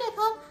 Aria nắm được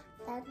không?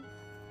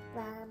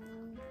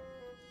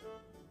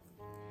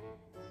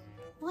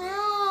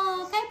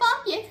 Wow, cái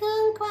bóp dễ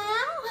thương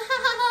quá.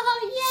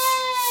 Wow,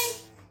 yay.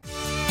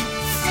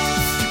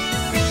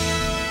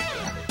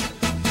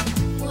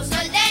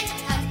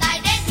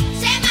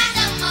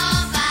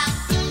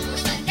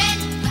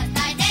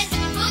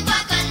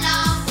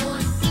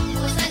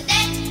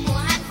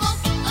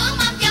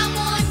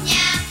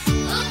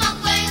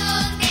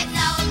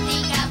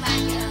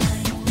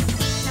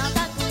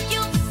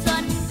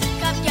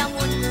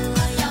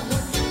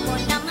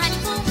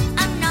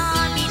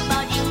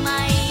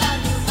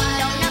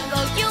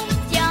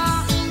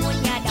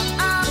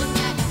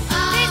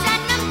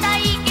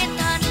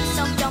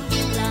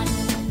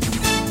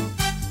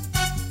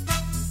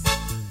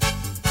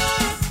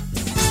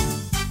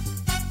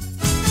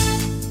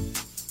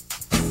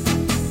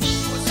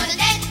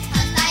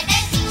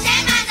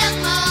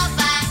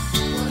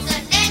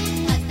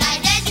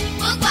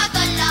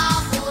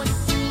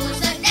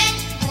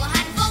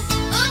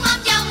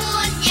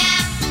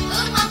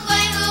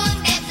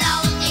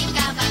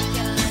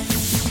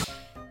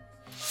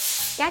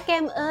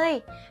 em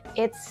ơi,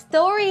 it's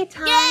story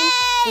time. Yay!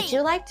 Would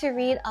you like to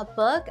read a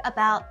book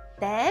about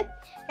Tết?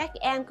 Các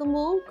em có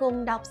muốn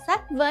cùng đọc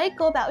sách với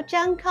cô Bảo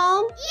Trân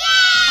không?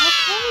 Yeah!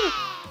 Okay.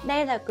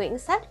 Đây là quyển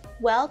sách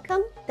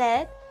Welcome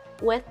Tết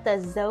with the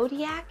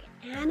Zodiac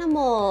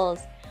Animals.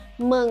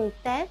 Mừng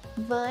Tết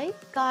với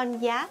con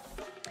giáp.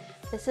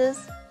 This is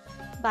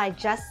by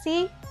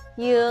Jessie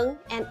Young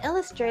and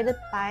illustrated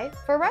by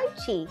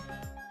Farachi.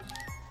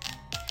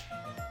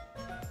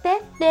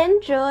 Tết đến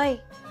rồi,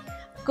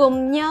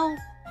 cùng nhau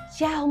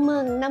chào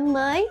mừng năm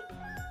mới.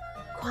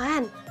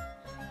 Khoan,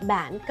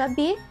 bạn có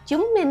biết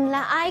chúng mình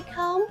là ai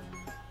không?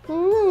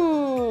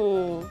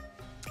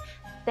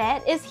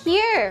 Tết is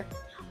here.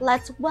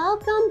 Let's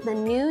welcome the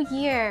new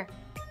year.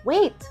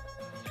 Wait,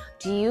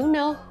 do you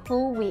know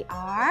who we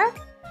are?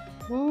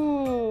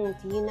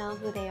 Do you know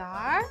who they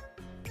are?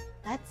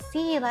 Let's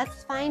see,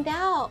 let's find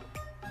out.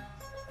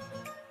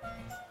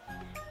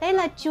 Đây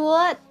là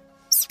chuột.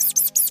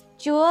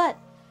 Chuột.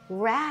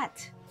 Rat.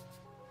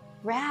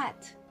 Rat.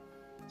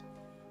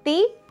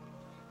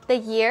 The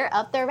year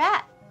of the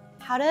rat.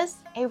 How does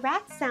a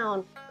rat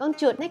sound? Con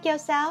chuột nó kêu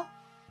sao?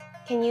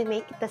 Can you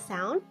make the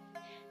sound?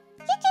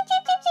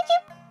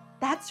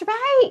 That's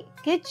right.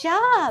 Good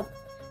job.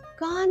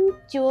 Con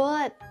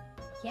chuột.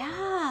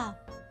 Yeah.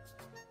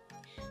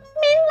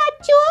 Mình là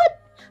chuột.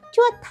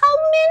 Chuột thông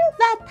minh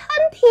và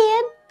thân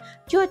thiện.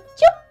 Chuột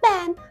chúc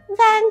bạn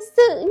vạn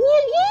sự như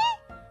ý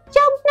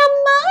trong năm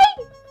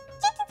mới.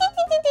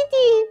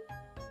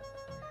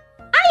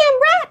 I am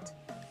rat.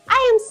 I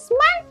am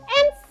smart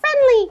and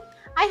friendly.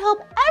 I hope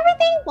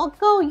everything will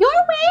go your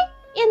way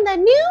in the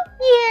new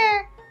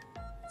year.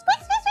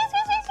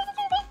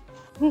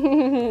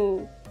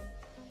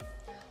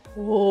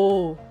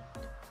 Oh,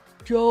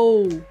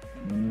 Joe.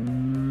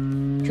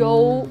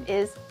 Joe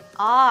is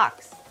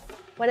ox.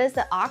 What does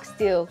the ox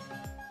do?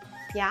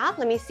 Yeah,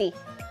 let me see.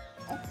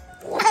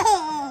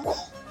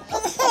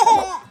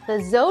 The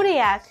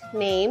zodiac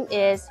name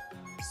is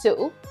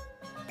Su,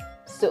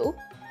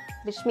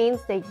 which means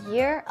the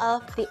year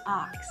of the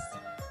ox.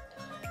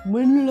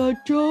 Mình là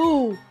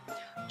Joe.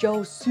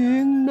 Joe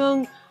siêng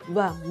năng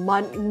và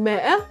mạnh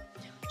mẽ.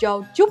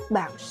 Joe chúc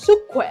bạn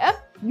sức khỏe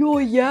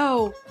dồi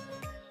dào.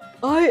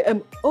 I am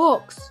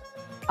ox.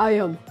 I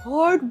am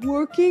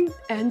hardworking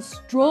and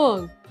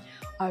strong.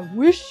 I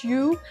wish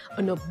you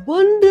an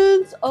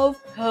abundance of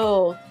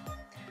health.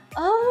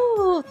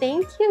 Oh,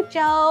 thank you,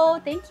 Joe.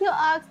 Thank you,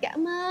 ox.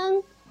 Cảm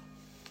ơn.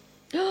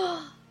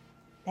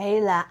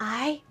 Đây là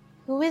ai?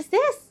 Who is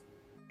this?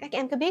 Các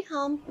em có biết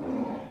không?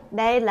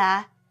 Đây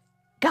là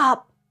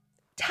cọp.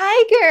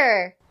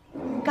 Tiger.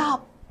 Cọp.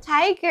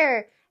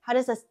 Tiger. How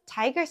does a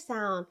tiger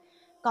sound?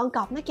 Con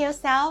cọp nó kêu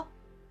sao?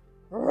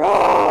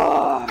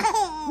 Roar.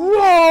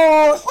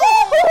 Roar.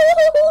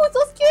 Oh, so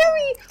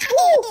scary.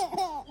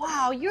 Oh.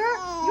 Wow, you're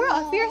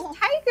a fierce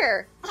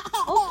tiger.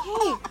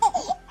 Okay.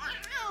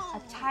 A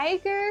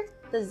tiger.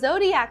 The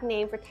zodiac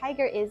name for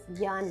tiger is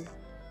Yun.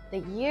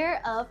 The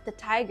year of the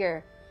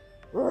tiger.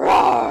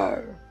 Roar.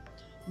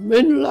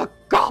 Mình là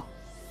cọp.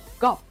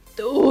 Cọp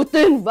tự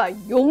tin và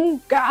dũng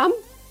cảm.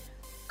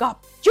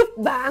 Cọp chúc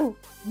bạn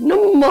năm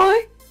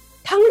mới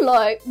thắng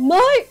lợi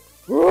mới.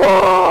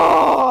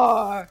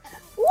 Roar.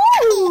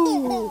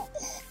 Woo.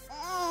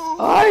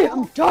 I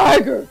am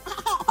tiger.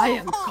 I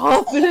am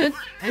confident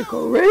and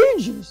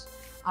courageous.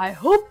 I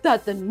hope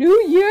that the new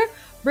year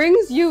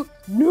brings you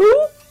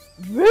new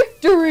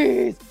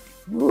victories.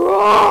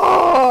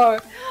 Roar.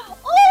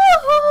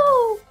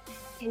 Oh!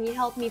 Can you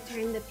help me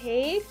turn the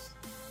page?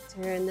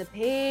 Turn the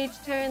page,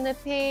 turn the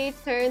page,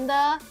 turn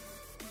the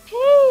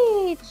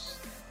page.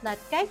 Lật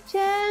cái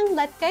trang,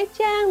 lật cái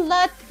trang,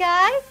 lật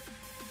cái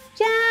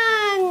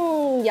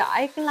trang.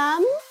 Giỏi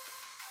lắm.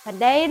 Và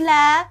đây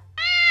là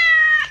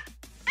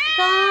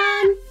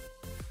con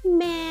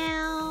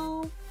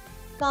mèo.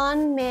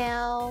 Con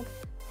mèo.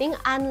 Tiếng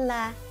Anh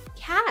là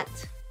cat.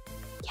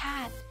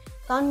 Cat.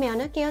 Con mèo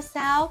nó kêu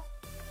sao?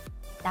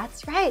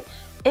 That's right.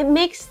 It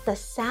makes the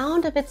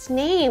sound of its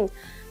name.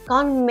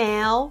 Con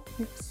mèo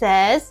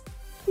says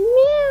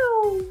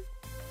meow.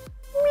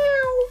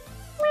 Meow.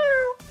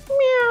 Meow.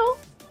 Meow.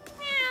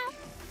 Meow.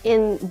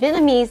 In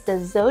Vietnamese, the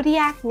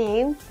zodiac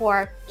name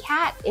for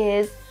cat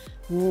is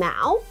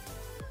Mão.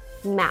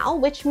 Mão,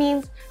 which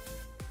means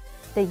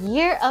the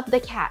year of the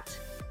cat.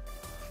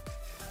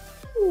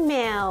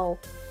 Mèo.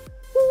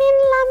 Mình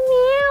là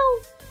mèo.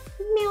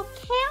 Mèo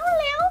khéo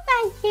léo và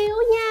dịu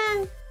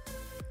dàng.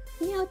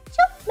 Mèo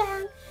chúc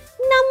bạn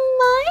năm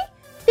mới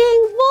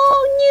tiền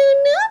vô như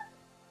nước.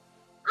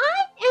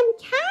 I am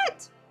cat.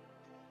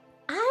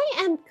 I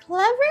am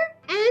clever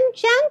and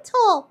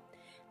gentle.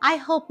 I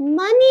hope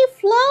money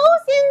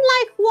flows in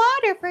like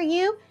water for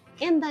you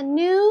in the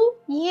new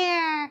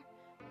year.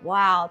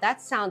 Wow,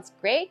 that sounds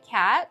great,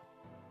 cat.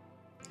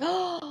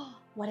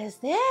 What is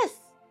this?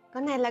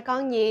 Con này là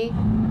con gì?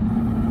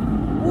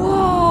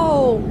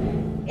 Whoa!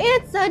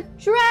 It's a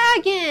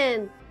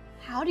dragon!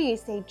 How do you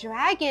say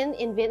dragon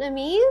in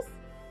Vietnamese?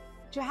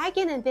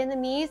 Dragon in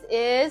Vietnamese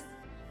is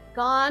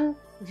con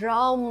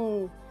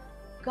rồng.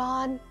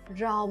 Con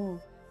rồng.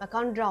 Và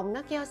con rồng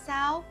nó kêu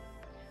sao?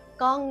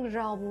 con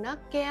rồng nó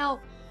kêu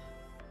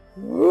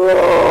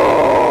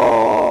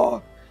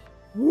roar,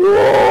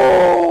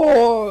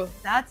 roar.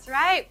 That's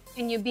right.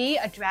 Can you be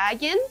a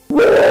dragon?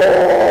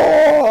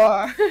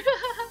 Roar.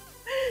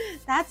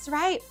 That's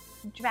right.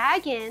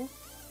 Dragon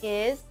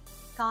is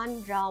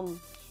con rồng.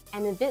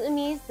 And in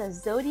Vietnamese, the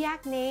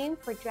zodiac name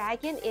for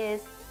dragon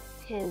is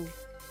Thìn,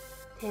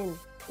 Thìn,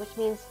 which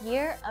means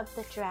year of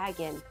the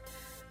dragon.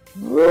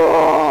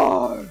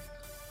 Roar!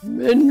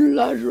 Mình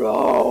là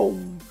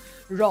rồng,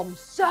 rồng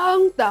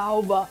sáng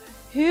tạo và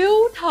hiếu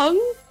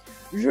thắng.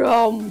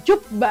 Rồng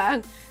chúc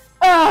bạn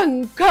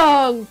an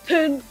khang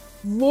thịnh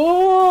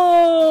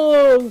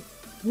vượng.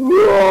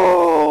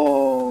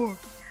 Roar!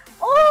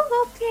 Oh,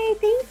 okay,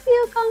 thank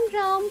you, con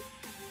rồng.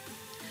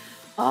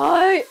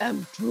 I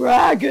am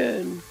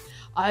dragon.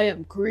 I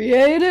am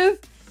creative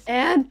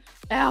and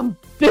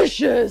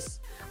ambitious.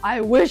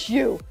 I wish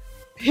you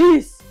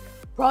peace,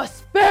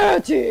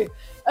 prosperity,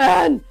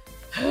 and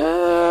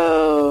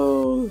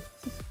health.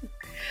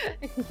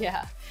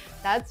 Yeah,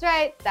 that's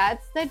right.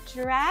 That's the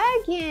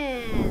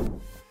dragon.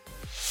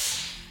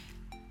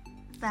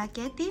 Và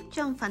kế tiếp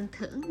trong phần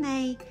thưởng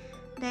này,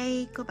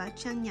 đây cô Bảo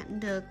Trân nhận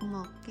được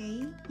một cái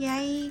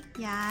dây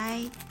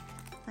dài.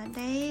 Và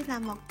đây là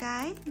một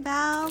cái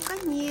bao có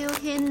nhiều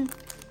hình.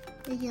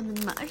 Bây giờ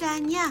mình mở ra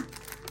nha.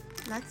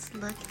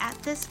 Let's look at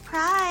this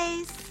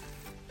prize.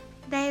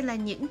 Đây là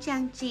những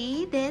trang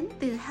trí đến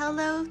từ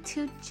Hello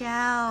to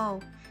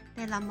Chào.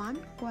 Đây là món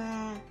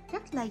quà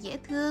rất là dễ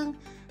thương.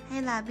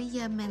 Hay là bây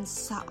giờ mình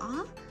xỏ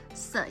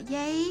sợi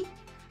dây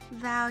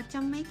vào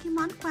trong mấy cái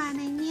món quà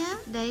này nhé.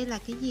 Đây là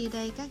cái gì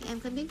đây? Các em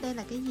có biết đây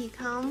là cái gì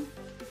không?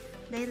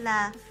 Đây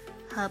là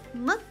hộp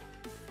mứt,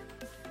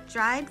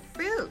 dried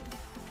fruit.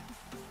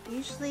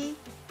 Usually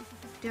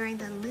during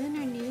the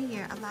Lunar New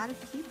Year, a lot of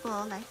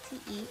people like to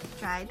eat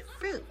dried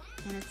fruit,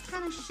 and it's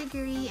kind of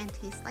sugary and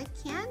tastes like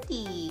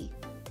candy.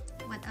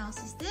 What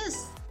else is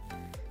this?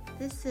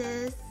 This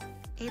is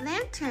a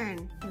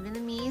lantern. In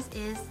Vietnamese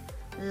is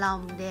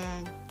lồng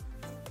đèn.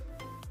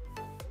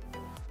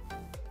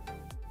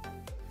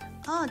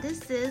 Oh,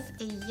 this is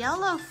a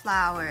yellow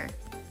flower.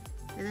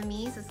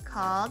 Vietnamese is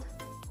called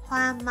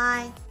hoa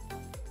mai.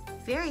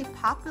 Very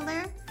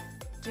popular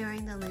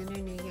during the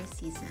Lunar New Year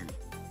season.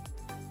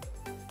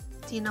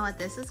 Do you know what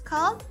this is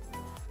called?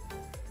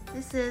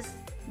 This is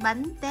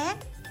bánh tét.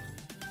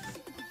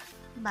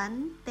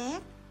 Bánh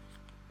tét.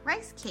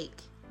 Rice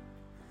cake.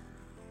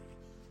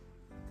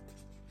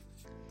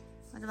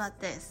 What about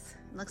this?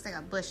 It looks like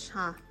a bush,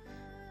 huh?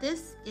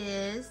 This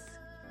is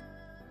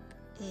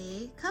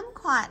a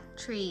kumquat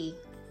tree.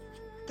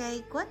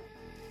 Cây quất.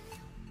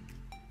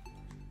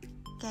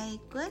 Cây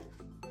quất.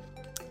 I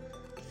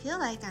feel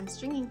like I'm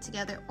stringing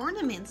together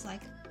ornaments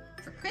like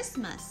for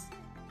Christmas.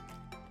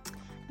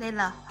 Đây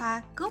là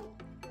hoa cúc.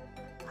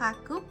 Hoa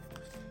cúc.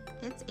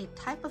 It's a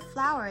type of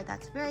flower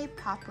that's very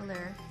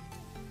popular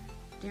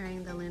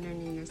during the Lunar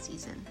New Year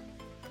season.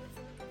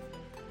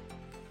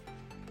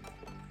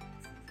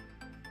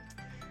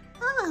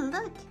 Oh,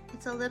 look,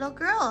 it's a little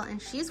girl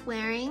and she's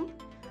wearing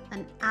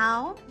an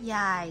áo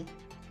dài.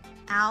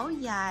 Áo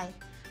dài,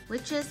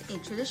 which is a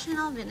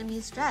traditional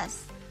Vietnamese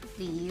dress.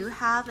 Do you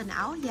have an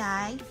áo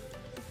dài?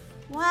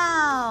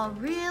 Wow,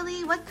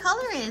 really? What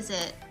color is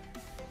it?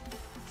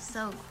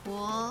 So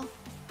cool.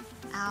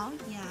 Áo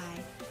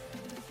dài.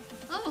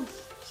 Oh,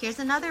 here's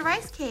another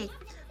rice cake,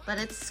 but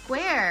it's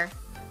square.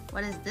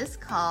 What is this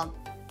called?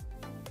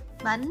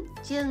 Bánh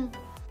chưng.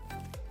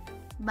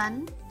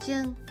 Bánh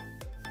chưng.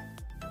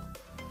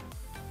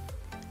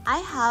 I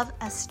have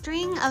a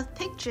string of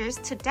pictures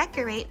to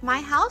decorate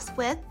my house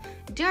with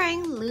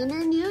during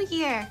Lunar New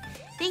Year.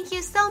 Thank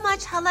you so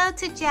much. Hello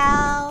to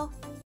Jiao.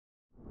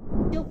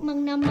 Chúc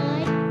mừng năm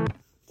mới.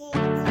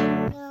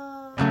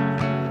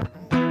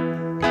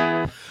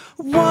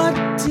 What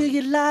do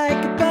you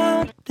like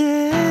about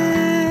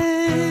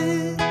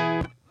this?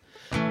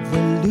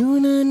 The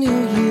Lunar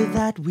New Year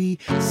that we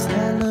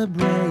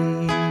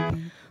celebrate.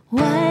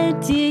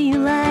 What do you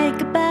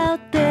like about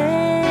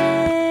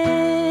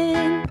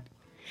it?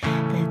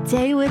 The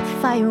day with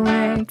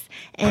fireworks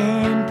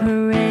and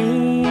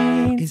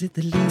parades. Is it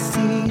the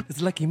Lisi,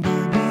 this lucky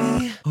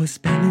movie, or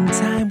spending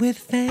time with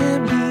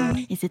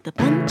family? Is it the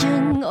bánh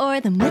chưng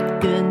or the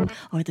mứt gừng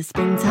or the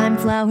springtime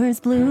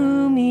flowers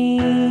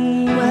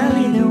blooming? Well,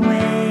 either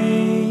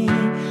way,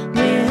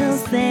 we'll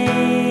say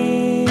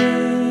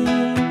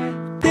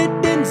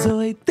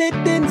Tết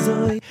đến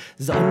rồi,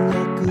 dọn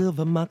nhà cửa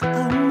và mặc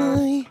áo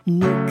mới.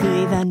 nụ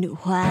cười và nụ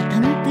hoa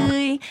thắm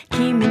tươi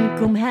khi mình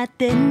cùng hát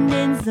tên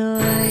đến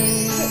rồi.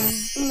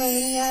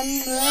 Mừng năm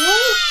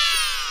mới.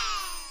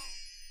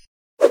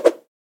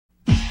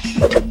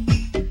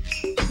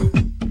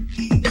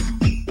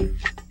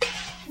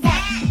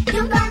 Dạ,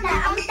 chúng con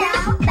là ông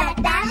Táo và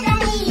Tám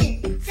Rani.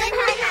 Xin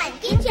hân hạnh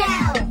kính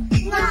chào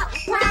Ngọc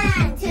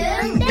Hoàng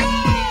Thượng Đế.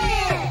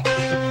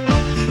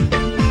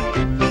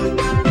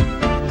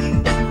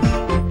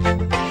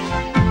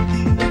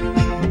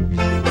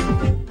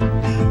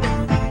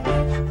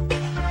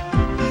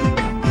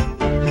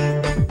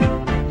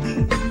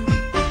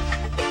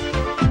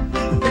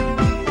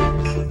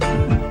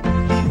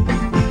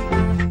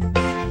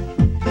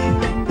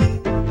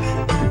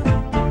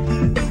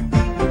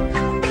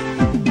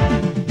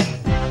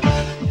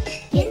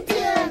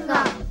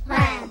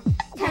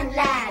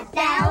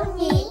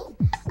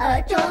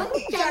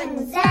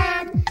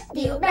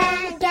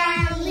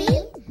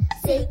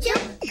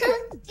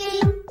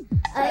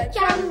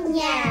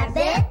 nhà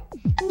bếp.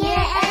 Nghe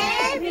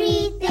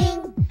everything,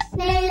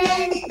 nay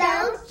lên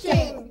tấu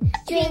trình,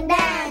 truyền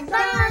đàn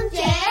con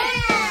trẻ.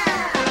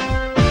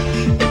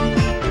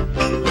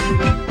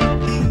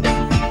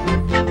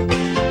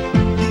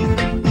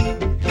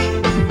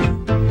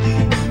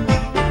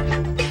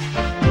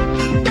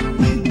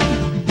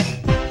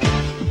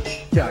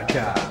 Chà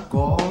chà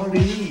có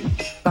lý,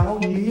 táo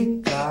nhí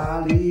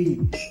cà ly,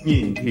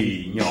 nhìn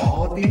thì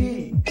nhỏ tí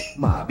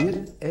mà biết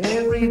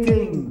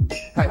everything.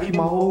 Hãy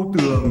mau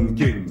tường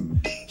trình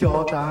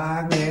cho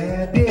ta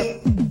nghe tiếp.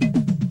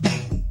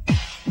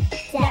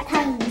 Dạ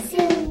thần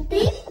xin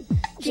tiếp,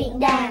 truyện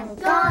đàn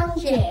con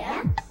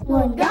trẻ,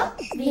 nguồn gốc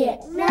Việt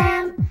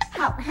Nam,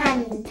 học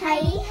hành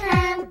thấy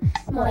ham,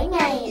 mỗi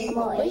ngày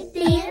mỗi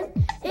tiếng,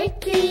 ít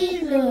khi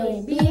lười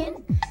biếng,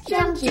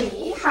 chăm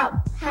chỉ học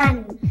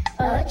hành,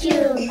 ở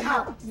trường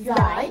học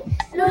giỏi,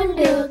 luôn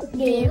được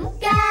điểm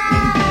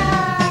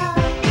cao.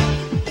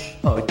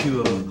 Ở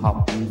trường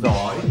học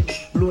giỏi,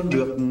 luôn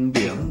được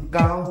điểm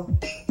cao.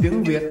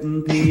 Tiếng Việt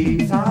thì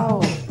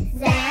sao?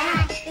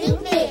 Dạ, tiếng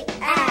Việt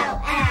ào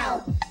ào,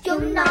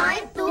 chúng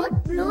nói tút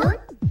lút.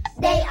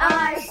 They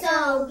are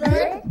so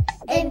good.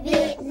 In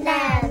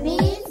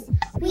Vietnamese,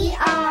 we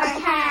are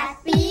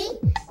happy.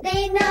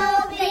 They know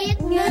Việt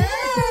ngữ.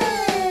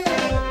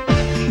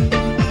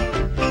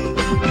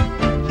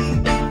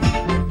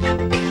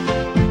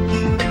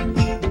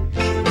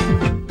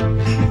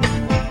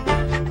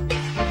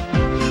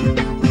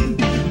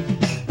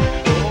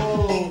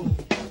 Oh,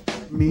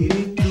 me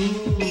too.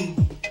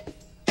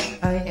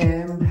 I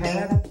am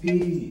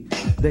happy.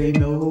 They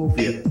know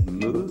Việt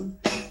ngữ.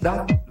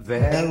 That's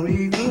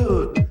very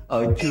good.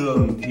 Ở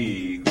trường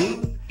thì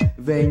good.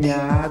 Về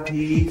nhà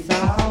thì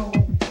sao?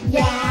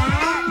 Dạ,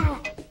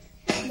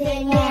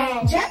 về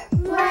nhà rất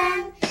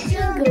ngoan,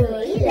 chưa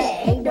gửi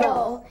lễ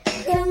độ,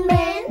 thương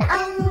mến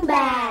ông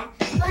bà,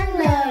 vâng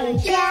lời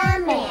cha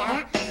mẹ,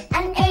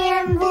 anh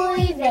em vui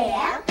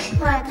vẻ,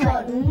 hòa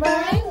thuận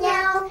với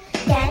nhau,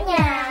 cả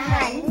nhà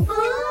hạnh phúc.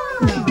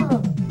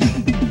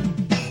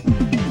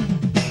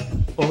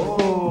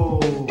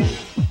 Oh,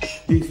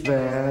 it's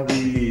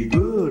very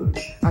good.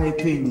 I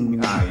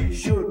think I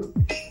should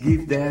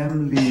give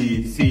them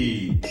lì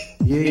xì.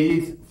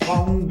 Yes,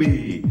 phong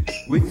bì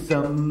with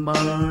some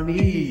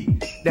money.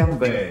 Đem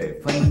về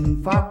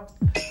phân phát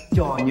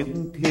cho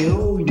những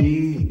thiếu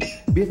nhi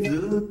biết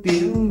giữ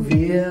tiếng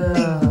Việt.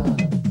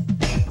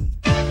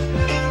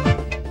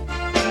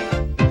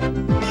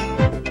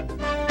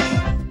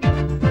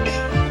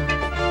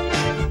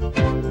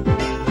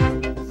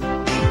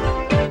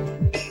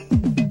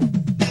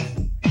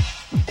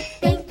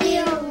 Thank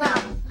you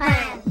Ngọc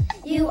Hoàng,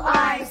 you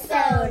are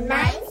so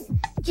nice.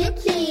 Trước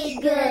khi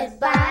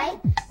goodbye,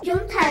 chúng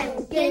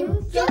thần kính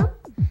chúc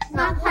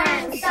Ngọc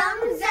Hoàng sống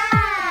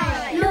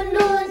dài, luôn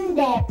luôn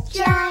đẹp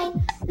trai,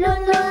 luôn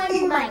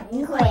luôn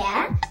mạnh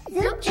khỏe,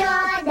 giúp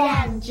cho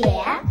đàn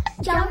trẻ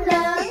trong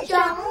lớn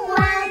trong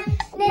ngoan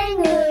nên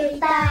người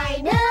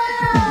tài đức.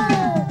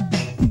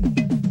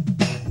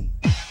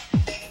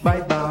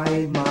 Bye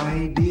bye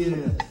my dear.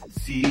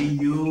 See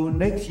you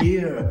next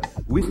year.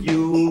 Wish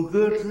you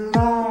good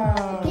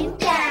luck. Kính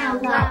chào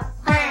Ngọc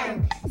Hoàng,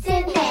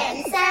 xin hẹn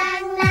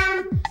sang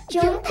năm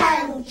chúng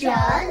thần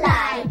trở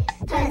lại.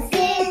 Thần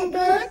xin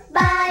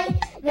goodbye,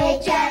 về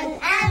trần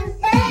an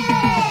tết.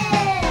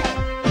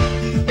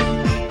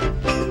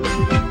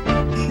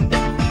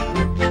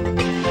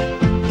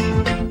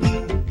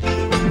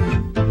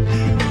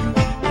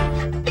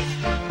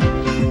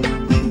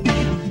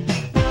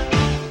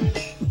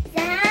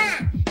 Dạ,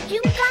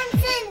 chúng con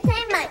xin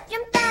thay mặt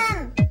trung tâm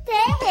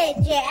thế hệ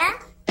trẻ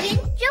kính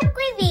chúc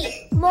quý vị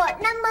một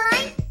năm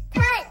mới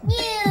thật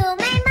nhiều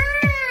may mắn.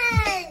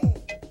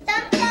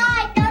 Tấm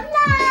tay tấm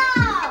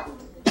lòng,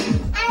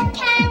 an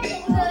khang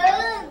thịnh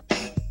vượng.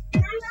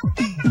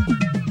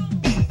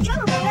 Chúc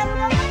một năm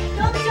mới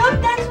chúc chúc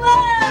tân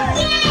vượng.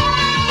 Yeah!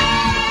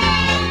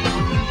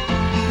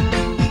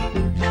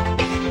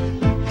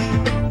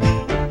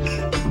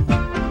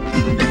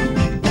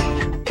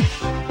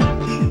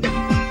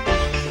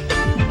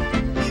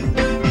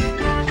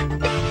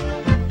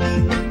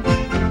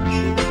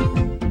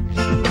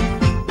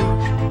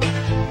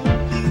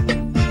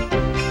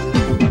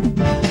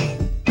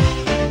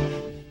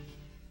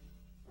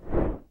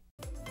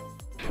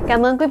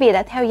 Cảm ơn quý vị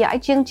đã theo dõi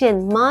chương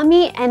trình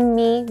Mommy and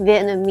Me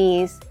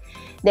Vietnamese.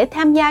 Để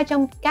tham gia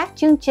trong các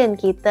chương trình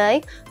kỳ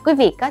tới, quý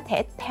vị có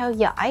thể theo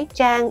dõi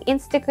trang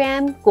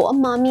Instagram của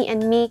Mommy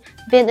and Me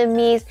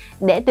Vietnamese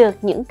để được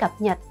những cập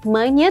nhật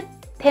mới nhất.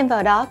 Thêm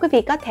vào đó, quý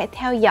vị có thể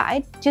theo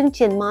dõi chương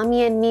trình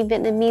Mommy and Me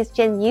Vietnamese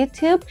trên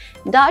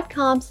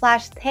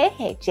youtube.com/thế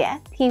hệ trẻ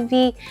TV.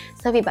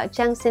 Sophie Bảo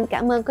Trân xin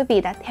cảm ơn quý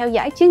vị đã theo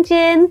dõi chương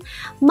trình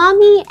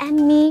Mommy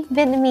and Me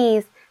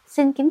Vietnamese.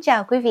 Xin kính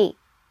chào quý vị.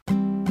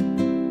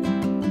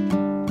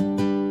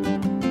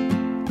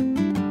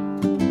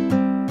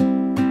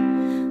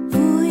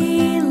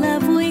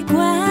 Vui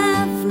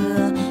quá,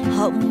 vừa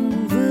học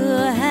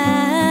vừa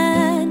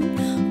hát,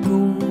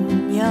 cùng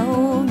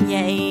nhau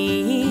nhảy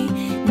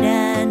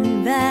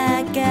đàn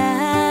và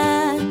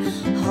ca,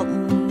 học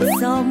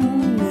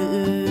xong ngữ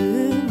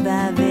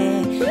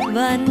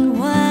văn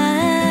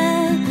hóa.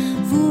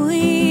 Vui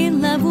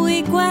là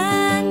vui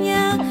quá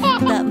nhá,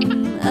 tậm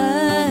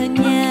ở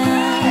nhà.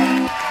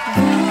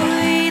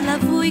 Vui là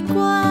vui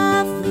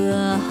quá,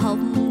 vừa học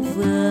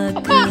vừa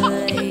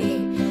cười.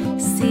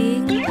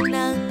 Siêng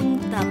năng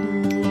tập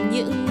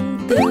những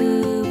từ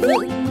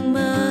vựng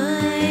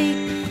mới,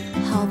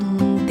 học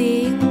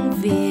tiếng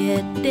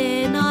Việt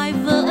để nói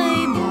với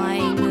mọi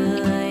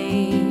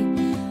người.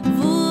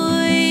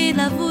 Vui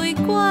là vui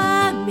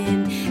quá,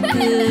 mỉm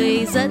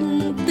cười rất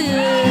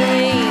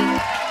tươi.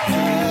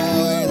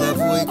 Vui là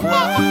vui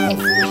quá,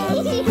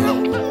 vừa học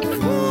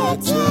vừa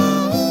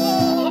chơi.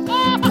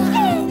 Cảm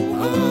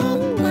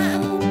ơn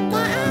bạn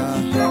đã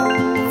học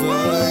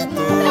với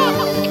tôi.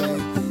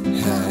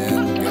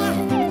 Hẹn gặp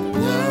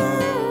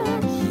nhau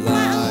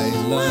lại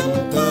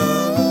lần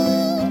tới.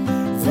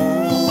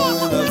 Vui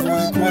là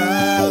vui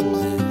quá,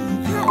 mình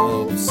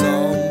học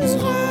xong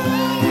rồi.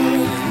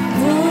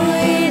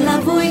 Vui là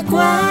vui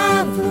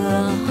quá,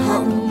 vừa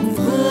học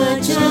vừa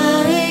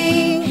chơi.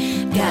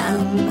 Cảm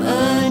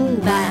ơn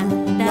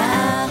bạn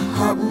đã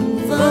học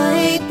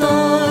với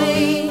tôi.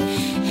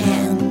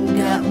 Hẹn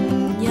gặp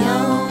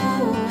nhau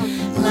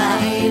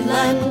lại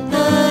lần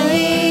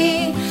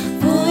tới.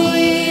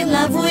 Vui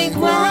là vui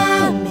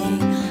quá,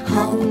 mình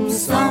học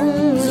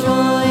xong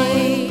rồi.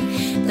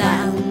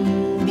 Tạm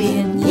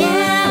biệt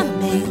nhé,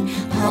 mình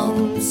học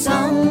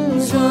xong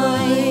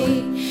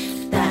rồi.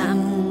 Tạm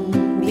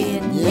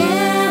biệt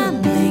nhé,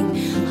 mình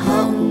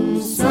học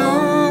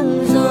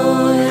xong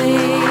rồi.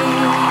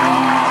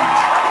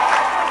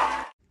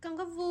 Con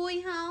có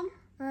vui không?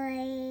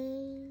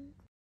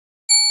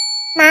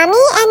 Mommy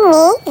and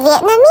me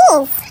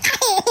Vietnamese.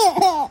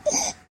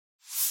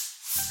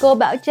 Cô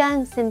Bảo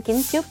Trân xin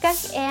kính chúc các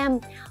em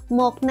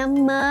một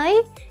năm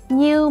mới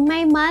nhiều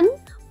may mắn,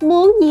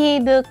 muốn gì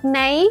được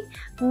nấy,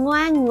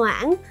 ngoan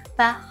ngoãn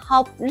và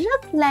học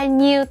rất là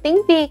nhiều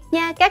tiếng Việt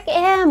nha các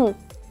em.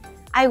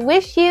 I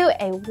wish you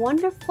a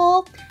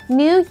wonderful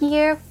new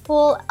year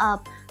full of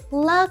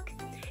luck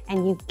and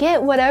you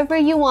get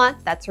whatever you want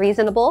that's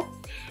reasonable,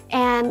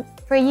 and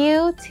for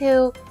you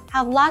to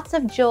have lots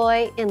of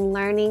joy in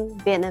learning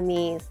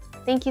Vietnamese.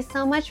 Thank you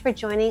so much for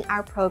joining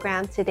our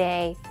program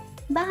today.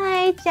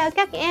 Bye, chào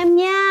các em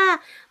nha.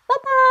 Bye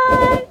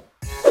bye.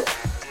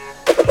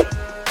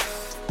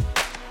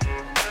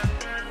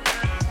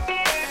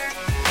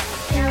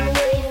 Chào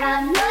người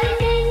làm mới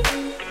đi,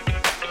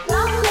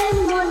 góp lên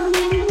một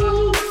niềm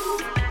vui.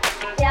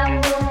 Chào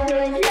mừng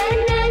người lớn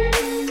lên,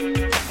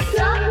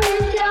 góp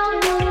lên cho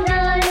cuộc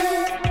đời.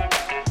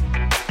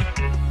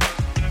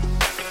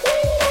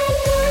 Đến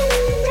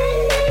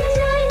đây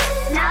chơi,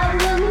 nào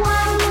vườn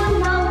hoa muôn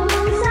màu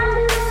muôn sắc.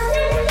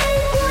 Đến đây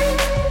vui,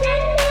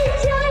 đến đây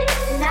chơi,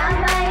 nào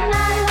bài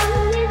ca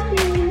ấm biết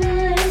tình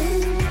người.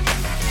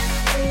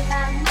 Người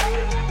làm mới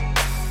đi.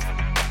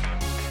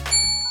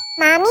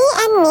 Mommy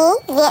and me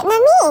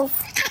Vietnamese.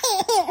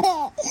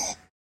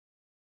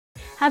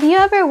 Have you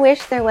ever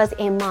wished there was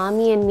a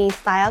Mommy and Me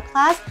style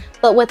class,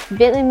 but with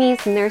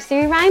Vietnamese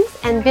nursery rhymes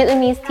and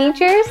Vietnamese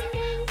teachers?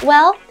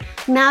 Well,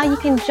 now you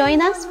can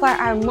join us for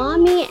our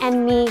Mommy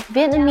and Me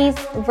Vietnamese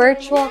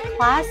virtual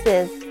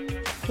classes,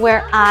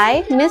 where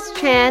I, Miss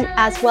Tran,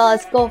 as well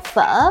as Go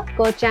Pho,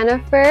 Go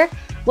Jennifer,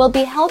 will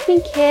be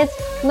helping kids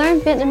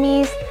learn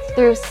Vietnamese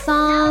through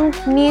song,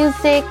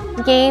 music,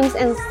 games,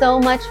 and so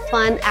much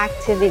fun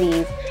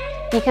activities.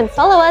 You can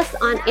follow us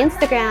on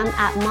Instagram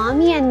at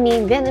Mommy and Me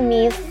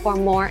Vietnamese for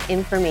more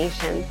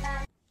information.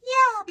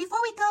 Yeah,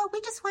 before we go, we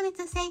just wanted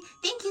to say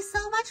thank you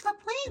so much for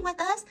playing with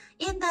us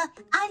in the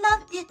I Love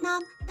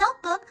Vietnam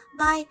notebook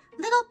by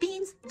Little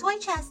Beans Toy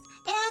Chest.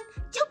 And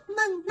chúc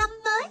mừng năm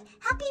mới!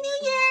 Happy New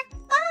Year!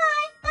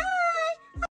 Bye!